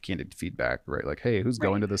get candid feedback, right? Like, hey, who's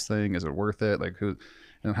going Right, to this thing, is it worth it, like who.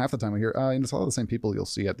 And half the time we hear, and it's all the same people you'll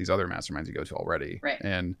see at these other masterminds you go to already. right,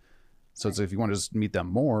 And so right, it's, if you want to just meet them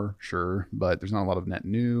more, sure, but there's not a lot of net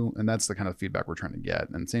new, and that's the kind of feedback we're trying to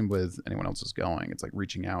get. And same with anyone else is going. It's like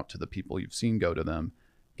reaching out to the people you've seen go to them,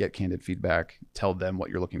 get candid feedback, tell them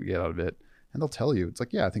what you're looking to get out of it, and they'll tell you. It's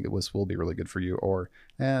like, yeah, I think this will be really good for you, or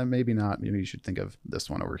maybe not. Maybe you should think of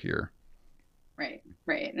this one over here. right,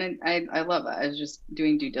 right. And I love that. I was just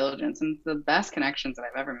doing due diligence, and the best connections that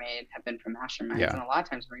I've ever made have been from masterminds, Yeah. and a lot of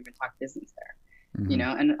times we're even talk business there. You hmm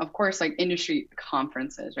know, and of course, like industry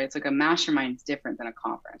conferences, right? It's like a mastermind is different than a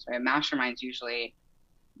conference, right? A mastermind's usually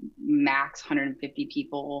max 150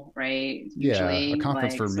 people, right? Yeah, a Usually,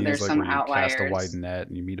 conference like, for so me is there's like some where you cast a wide outliers, net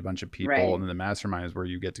and you meet a bunch of people, and right? then the mastermind is where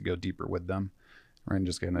you get to go deeper with them, right? And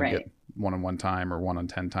just gonna get Right, one-on-one time or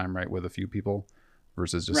 1-on-10 time, right, with a few people,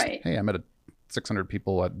 versus just, right, hey, I met a 600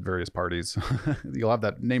 people at various parties. You'll have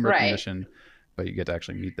that name right, recognition, but you get to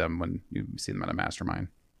actually meet them when you see them at a mastermind.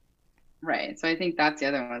 right. So I think that's the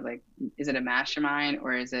other one. Like, is it a mastermind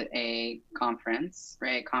or is it a conference,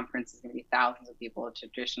 right? Conference is going to be thousands of people.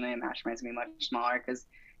 Traditionally, a mastermind is going to be much smaller because,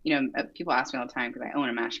 you know, people ask me all the time because I own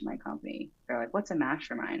a mastermind company. They're like, what's a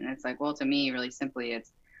mastermind? And it's like, well, to me, really simply,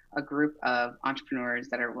 it's a group of entrepreneurs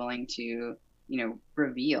that are willing to,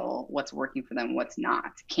 reveal what's working for them, what's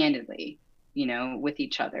not, candidly, with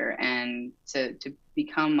each other, and to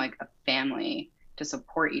become like a family, to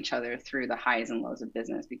support each other through the highs and lows of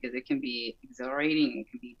business, because it can be exhilarating,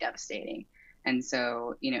 it can be devastating. And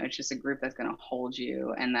so, it's just a group that's going to hold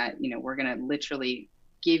you, and that, we're going to literally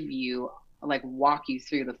give you, like, walk you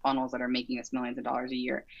through the funnels that are making us millions of dollars a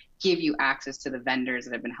year, give you access to the vendors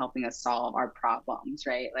that have been helping us solve our problems,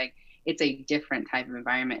 right? Like, it's a different type of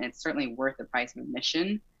environment, and it's certainly worth the price of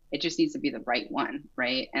admission. It just needs to be the right one,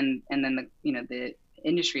 right? And then the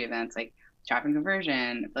industry events like Traffic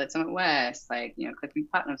Conversion, Affiliate Summit West, like, ClickBank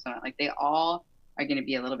Platinum Summit, like, they all are going to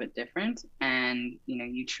be a little bit different, and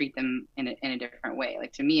you treat them in a different way.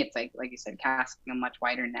 Like, to me, it's like you said, casting a much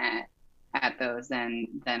wider net at those than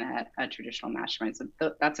at a traditional mastermind. So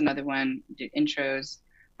that's another one. Do intros.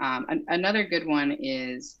 Another good one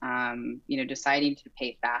is deciding to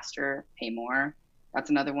pay faster, pay more. That's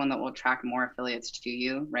another one that will attract more affiliates to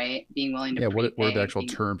you, right? Being willing to Yeah, what are the prepay, actual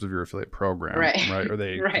terms of your affiliate program, right, right? Are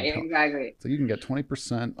they right, exactly, so you can get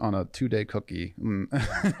 20% on a 2-day cookie, and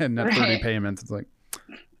net 30 right, payments? It's like,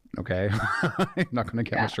 okay, I'm not going to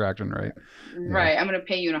get yeah, much traction, right? Yeah, right. I'm going to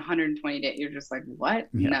pay you in 120 days. You're just like, what?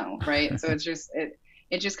 yeah, No, right? So it's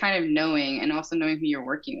just kind of knowing, and also knowing who you're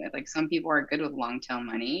working with. Like, some people are good with long tail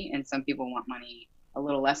money, and some people want money, a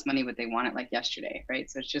little less money, but they want it like yesterday, right?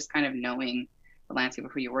 So it's just kind of knowing the landscape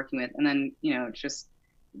of who you're working with, and then just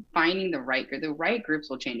finding the right groups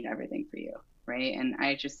will change everything for you, right? And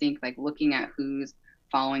I just think, like, looking at who's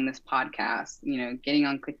following this podcast, getting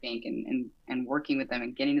on ClickBank, and working with them,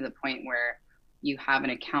 and getting to the point where you have an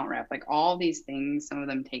account rep, like, all these things, some of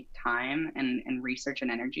them take time and research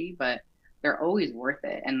and energy, but they're always worth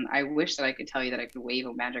it. And I wish that I could tell you that I could wave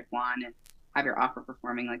a magic wand and have your offer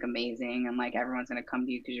performing like amazing, and like everyone's going to come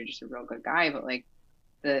to you because you're just a real good guy. But like,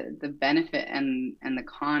 the benefit and the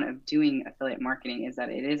con of doing affiliate marketing is that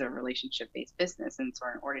it is a relationship based business, and so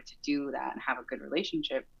in order to do that and have a good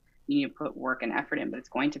relationship, you need to put work and effort in, but it's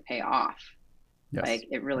going to pay off. yes. Like,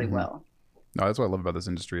 it really hmm will. No, that's what I love about this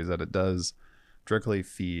industry, is that it does directly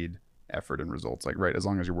feed effort and results. Like, right, as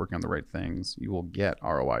long as you're working on the right things, you will get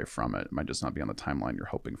ROI from it. It might just not be on the timeline you're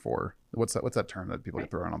hoping for. What's that term that people get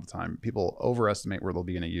Right. thrown around all the time? People overestimate where they'll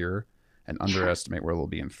be in a year and Yeah. underestimate where they'll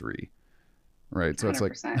be in 3. Right. So it's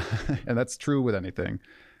like, 100%. and that's true with anything.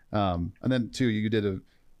 And then too, you did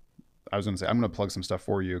I was going to say, I'm going to plug some stuff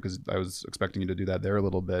for you because I was expecting you to do that there a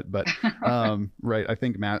little bit. But right, I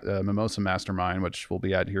think Mimosa Mastermind, which we'll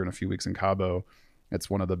be at here in a few weeks in Cabo, it's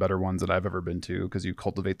one of the better ones that I've ever been to because you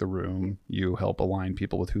cultivate the room, you help align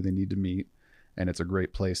people with who they need to meet. And it's a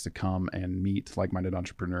great place to come and meet like-minded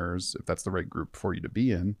entrepreneurs if that's the right group for you to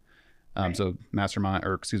be in. Right. So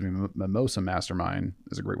Mimosa Mastermind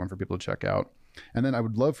is a great one for people to check out. And then I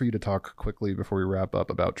would love for you to talk quickly before we wrap up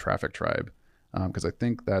about Traffic Tribe, because I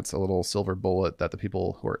think that's a little silver bullet that the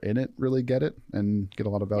people who are in it really get it and get a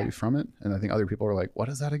lot of value from it. And I think other people are like, what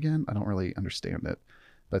is that again? I don't really understand it.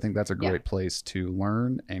 But I think that's a great place to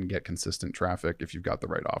learn and get consistent traffic if you've got the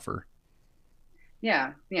right offer.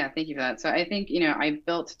 Yeah. Thank you for that. So I think, I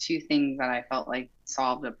built two things that I felt like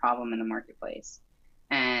solved a problem in the marketplace.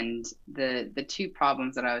 And the two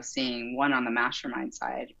problems that I was seeing, one on the mastermind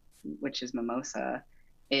side, which is Mimosa,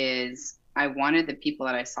 is I wanted the people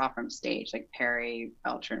that I saw from stage, like Perry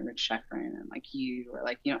Belcher and Rich Schefren and like you, or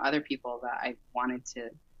like, other people that I wanted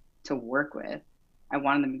to work with. I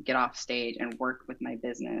wanted them to get off stage and work with my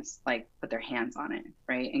business, like put their hands on it,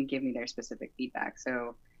 right? And give me their specific feedback.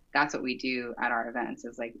 So that's what we do at our events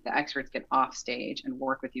is like the experts get off stage and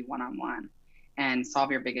work with you one-on-one and solve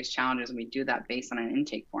your biggest challenges. And we do that based on an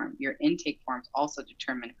intake form. Your intake forms also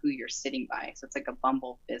determine who you're sitting by. So it's like a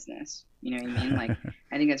Bumble business. You know what I mean? Like,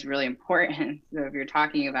 I think it's really important. So if you're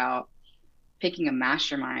talking about picking a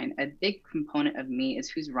mastermind, a big component of me is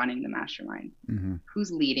who's running the mastermind,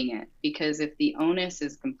 who's leading it. Because if the onus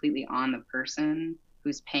is completely on the person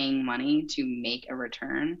who's paying money to make a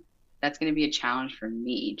return, that's going to be a challenge for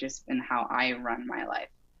me just in how I run my life.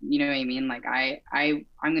 You know what I mean? Like I'm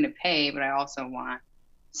going to pay, but I also want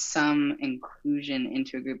some inclusion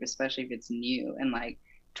into a group, especially if it's new, and like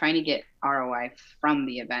trying to get ROI from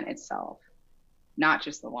the event itself, not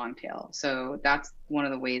just the long tail. So that's one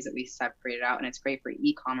of the ways that we separate it out. And it's great for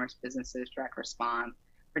e-commerce businesses, direct response,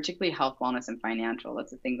 particularly health, wellness, and financial. That's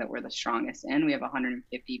the thing that we're the strongest in. We have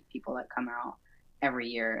 150 people that come out every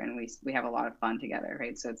year, and we have a lot of fun together,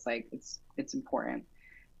 right? So it's like it's important.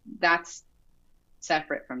 That's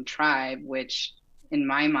separate from Tribe, which in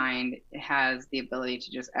my mind has the ability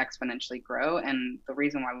to just exponentially grow. And the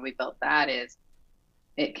reason why we built that is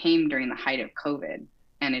it came during the height of COVID,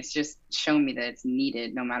 and it's just shown me that it's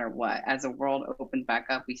needed no matter what. As the world opens back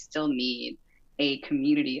up, we still need a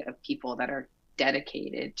community of people that are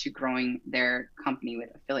dedicated to growing their company with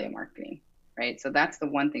affiliate marketing, right? So that's the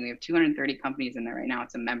one thing. We have 230 companies in there right now.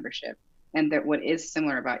 It's a membership. And that what is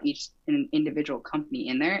similar about each individual company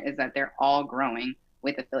in there is that they're all growing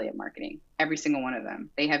with affiliate marketing, every single one of them.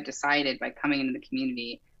 They have decided by coming into the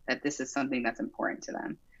community that this is something that's important to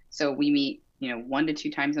them. So we meet, 1 to 2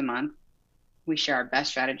 times a month. We share our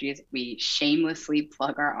best strategies. We shamelessly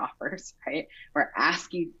plug our offers, right? We're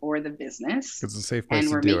asking for the business. It's a safe place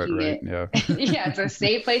to do it, right? Yeah. Yeah, it's a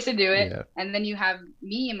safe place to do it. Yeah. And then you have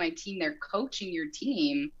me and my team there coaching your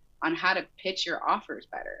team on how to pitch your offers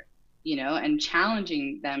better, and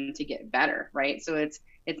challenging them to get better, right? So it's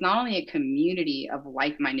not only a community of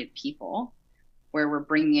like-minded people where we're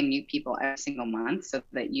bringing in new people every single month so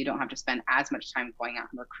that you don't have to spend as much time going out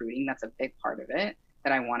and recruiting. That's a big part of it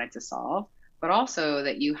that I wanted to solve. But also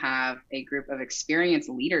that you have a group of experienced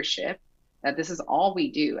leadership that this is all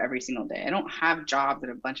we do every single day. I don't have jobs at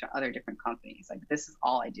a bunch of other different companies. Like, this is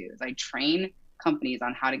all I do is I train companies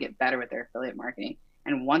on how to get better with their affiliate marketing.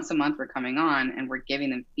 And once a month we're coming on and we're giving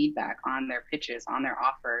them feedback on their pitches, on their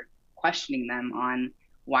offer, questioning them on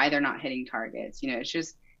why they're not hitting targets.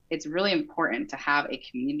 It's really important to have a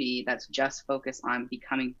community that's just focused on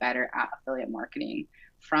becoming better at affiliate marketing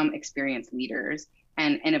from experienced leaders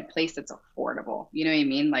and in a place that's affordable. You know what I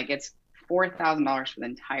mean? Like, it's $4,000 for the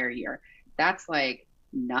entire year. That's like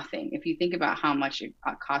nothing. If you think about how much it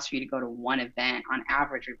costs for you to go to one event, on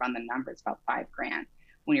average, we run the numbers about $5,000.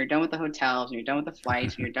 When you're done with the hotels, when you're done with the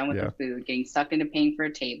flights, when you're done with the food, getting sucked into paying for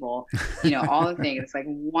a table, all the things. It's like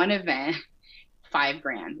one event,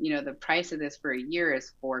 $5,000. The price of this for a year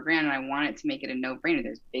is $4,000, and I want it to make it a no-brainer.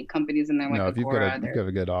 There's big companies in there like Agora. If you've got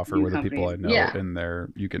a good offer with the people I know in there,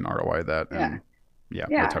 you can ROI that. And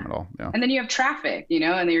no time at all. Yeah. And then you have traffic,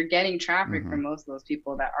 and you're getting traffic from most of those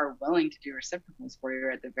people that are willing to do reciprocals for you,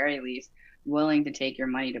 or at the very least, willing to take your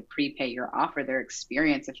money to prepay your offer. They're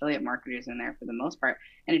experienced affiliate marketers in there for the most part,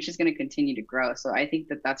 and it's just going to continue to grow. So I think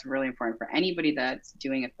that that's really important for anybody that's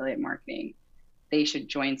doing affiliate marketing. They should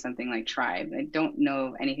join something like Tribe. I don't know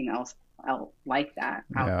of anything else like that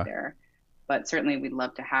out there. But certainly we'd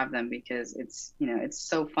love to have them because it's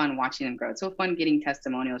so fun watching them grow. It's so fun getting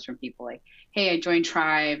testimonials from people like, hey, I joined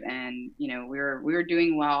Tribe and, we were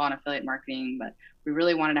doing well on affiliate marketing, but we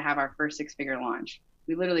really wanted to have our first 6-figure launch.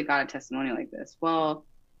 We literally got a testimonial like this. Well,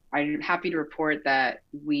 I'm happy to report that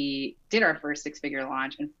we did our first six-figure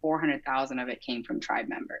launch, and 400,000 of it came from tribe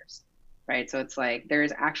members, right? So it's like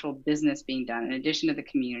there's actual business being done in addition to the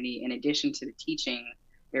community, in addition to the teaching.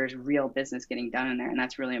 There's real business getting done in there, and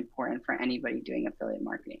that's really important for anybody doing affiliate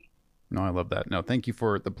marketing. No, I love that. No, thank you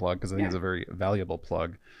for the plug, because I think it's a very valuable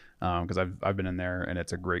plug. Because I've been in there, and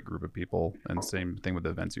it's a great group of people. And same thing with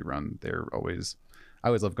the events you run. I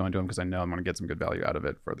always love going to them because I know I'm going to get some good value out of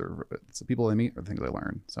it for the people I meet or the things I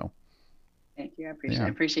learn. So thank you. I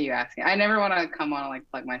appreciate you asking. I never want to come on and like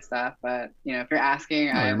plug my stuff, but if you're asking,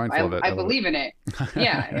 I believe in it.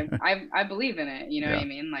 Yeah, I believe in it. You know what I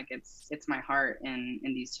mean? Like it's my heart in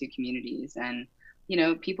these two communities, and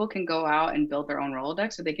people can go out and build their own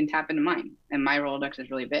Rolodex, or they can tap into mine. And my Rolodex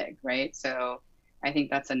is really big, right? So I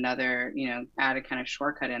think that's another added kind of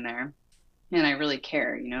shortcut in there. And I really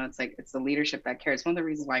care. It's like it's the leadership that cares. One of the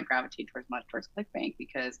reasons why I gravitate towards ClickBank,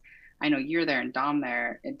 because I know you're there, and Dom's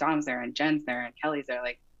there, and Jen's there, and Kelly's there.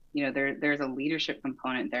 Like, there's a leadership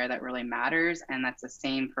component there that really matters. And that's the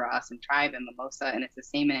same for us in Tribe and Mimosa. And it's the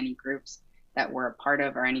same in any groups that we're a part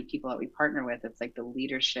of or any people that we partner with. It's like the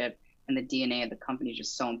leadership and the DNA of the company is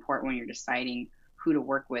just so important when you're deciding who to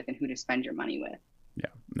work with and who to spend your money with. Yeah,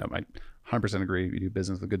 no, I 100% agree. You do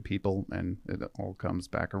business with good people, and it all comes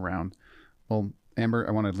back around. Well, Amber,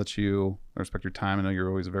 I want to let you respect your time. I know you're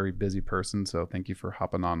always a very busy person, so thank you for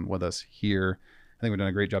hopping on with us here. I think we've done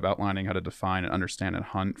a great job outlining how to define and understand and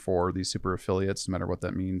hunt for these super affiliates, no matter what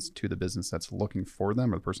that means to the business that's looking for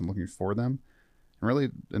them or the person looking for them. And really,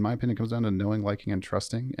 in my opinion, it comes down to knowing, liking, and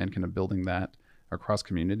trusting, and kind of building that across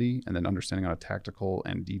community, and then understanding on a tactical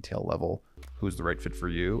and detail level who's the right fit for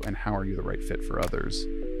you and how are you the right fit for others.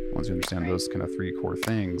 Once you understand those kind of three core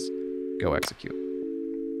things, go execute.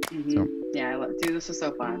 Mm-hmm. So, yeah, dude, this was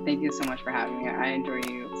so fun. Thank you so much for having me. I enjoy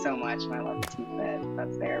you so much, and I love the team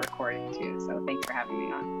that's there recording too. So thank you for having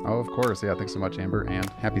me on. Oh, of course. Yeah, thanks so much, Amber, and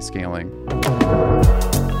happy scaling.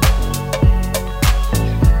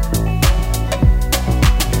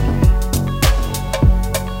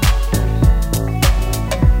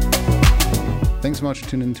 Thanks so much for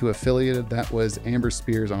tuning into Affiliated. That was Amber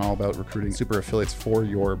Spears on all about recruiting super affiliates for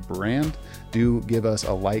your brand. Do give us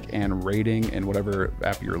a like and rating in whatever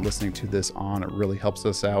app you're listening to this on. It really helps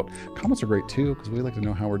us out. Comments are great too, because we like to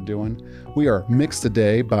know how we're doing. We are mixed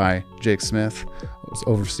today by Jake Smith. It was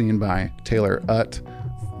overseen by Taylor Utt.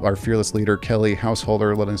 Our fearless leader, Kelly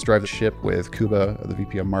Householder, letting us drive the ship with Kuba, the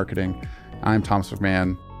VP of Marketing. I'm Thomas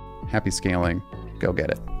McMahon. Happy scaling. Go get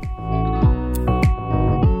it.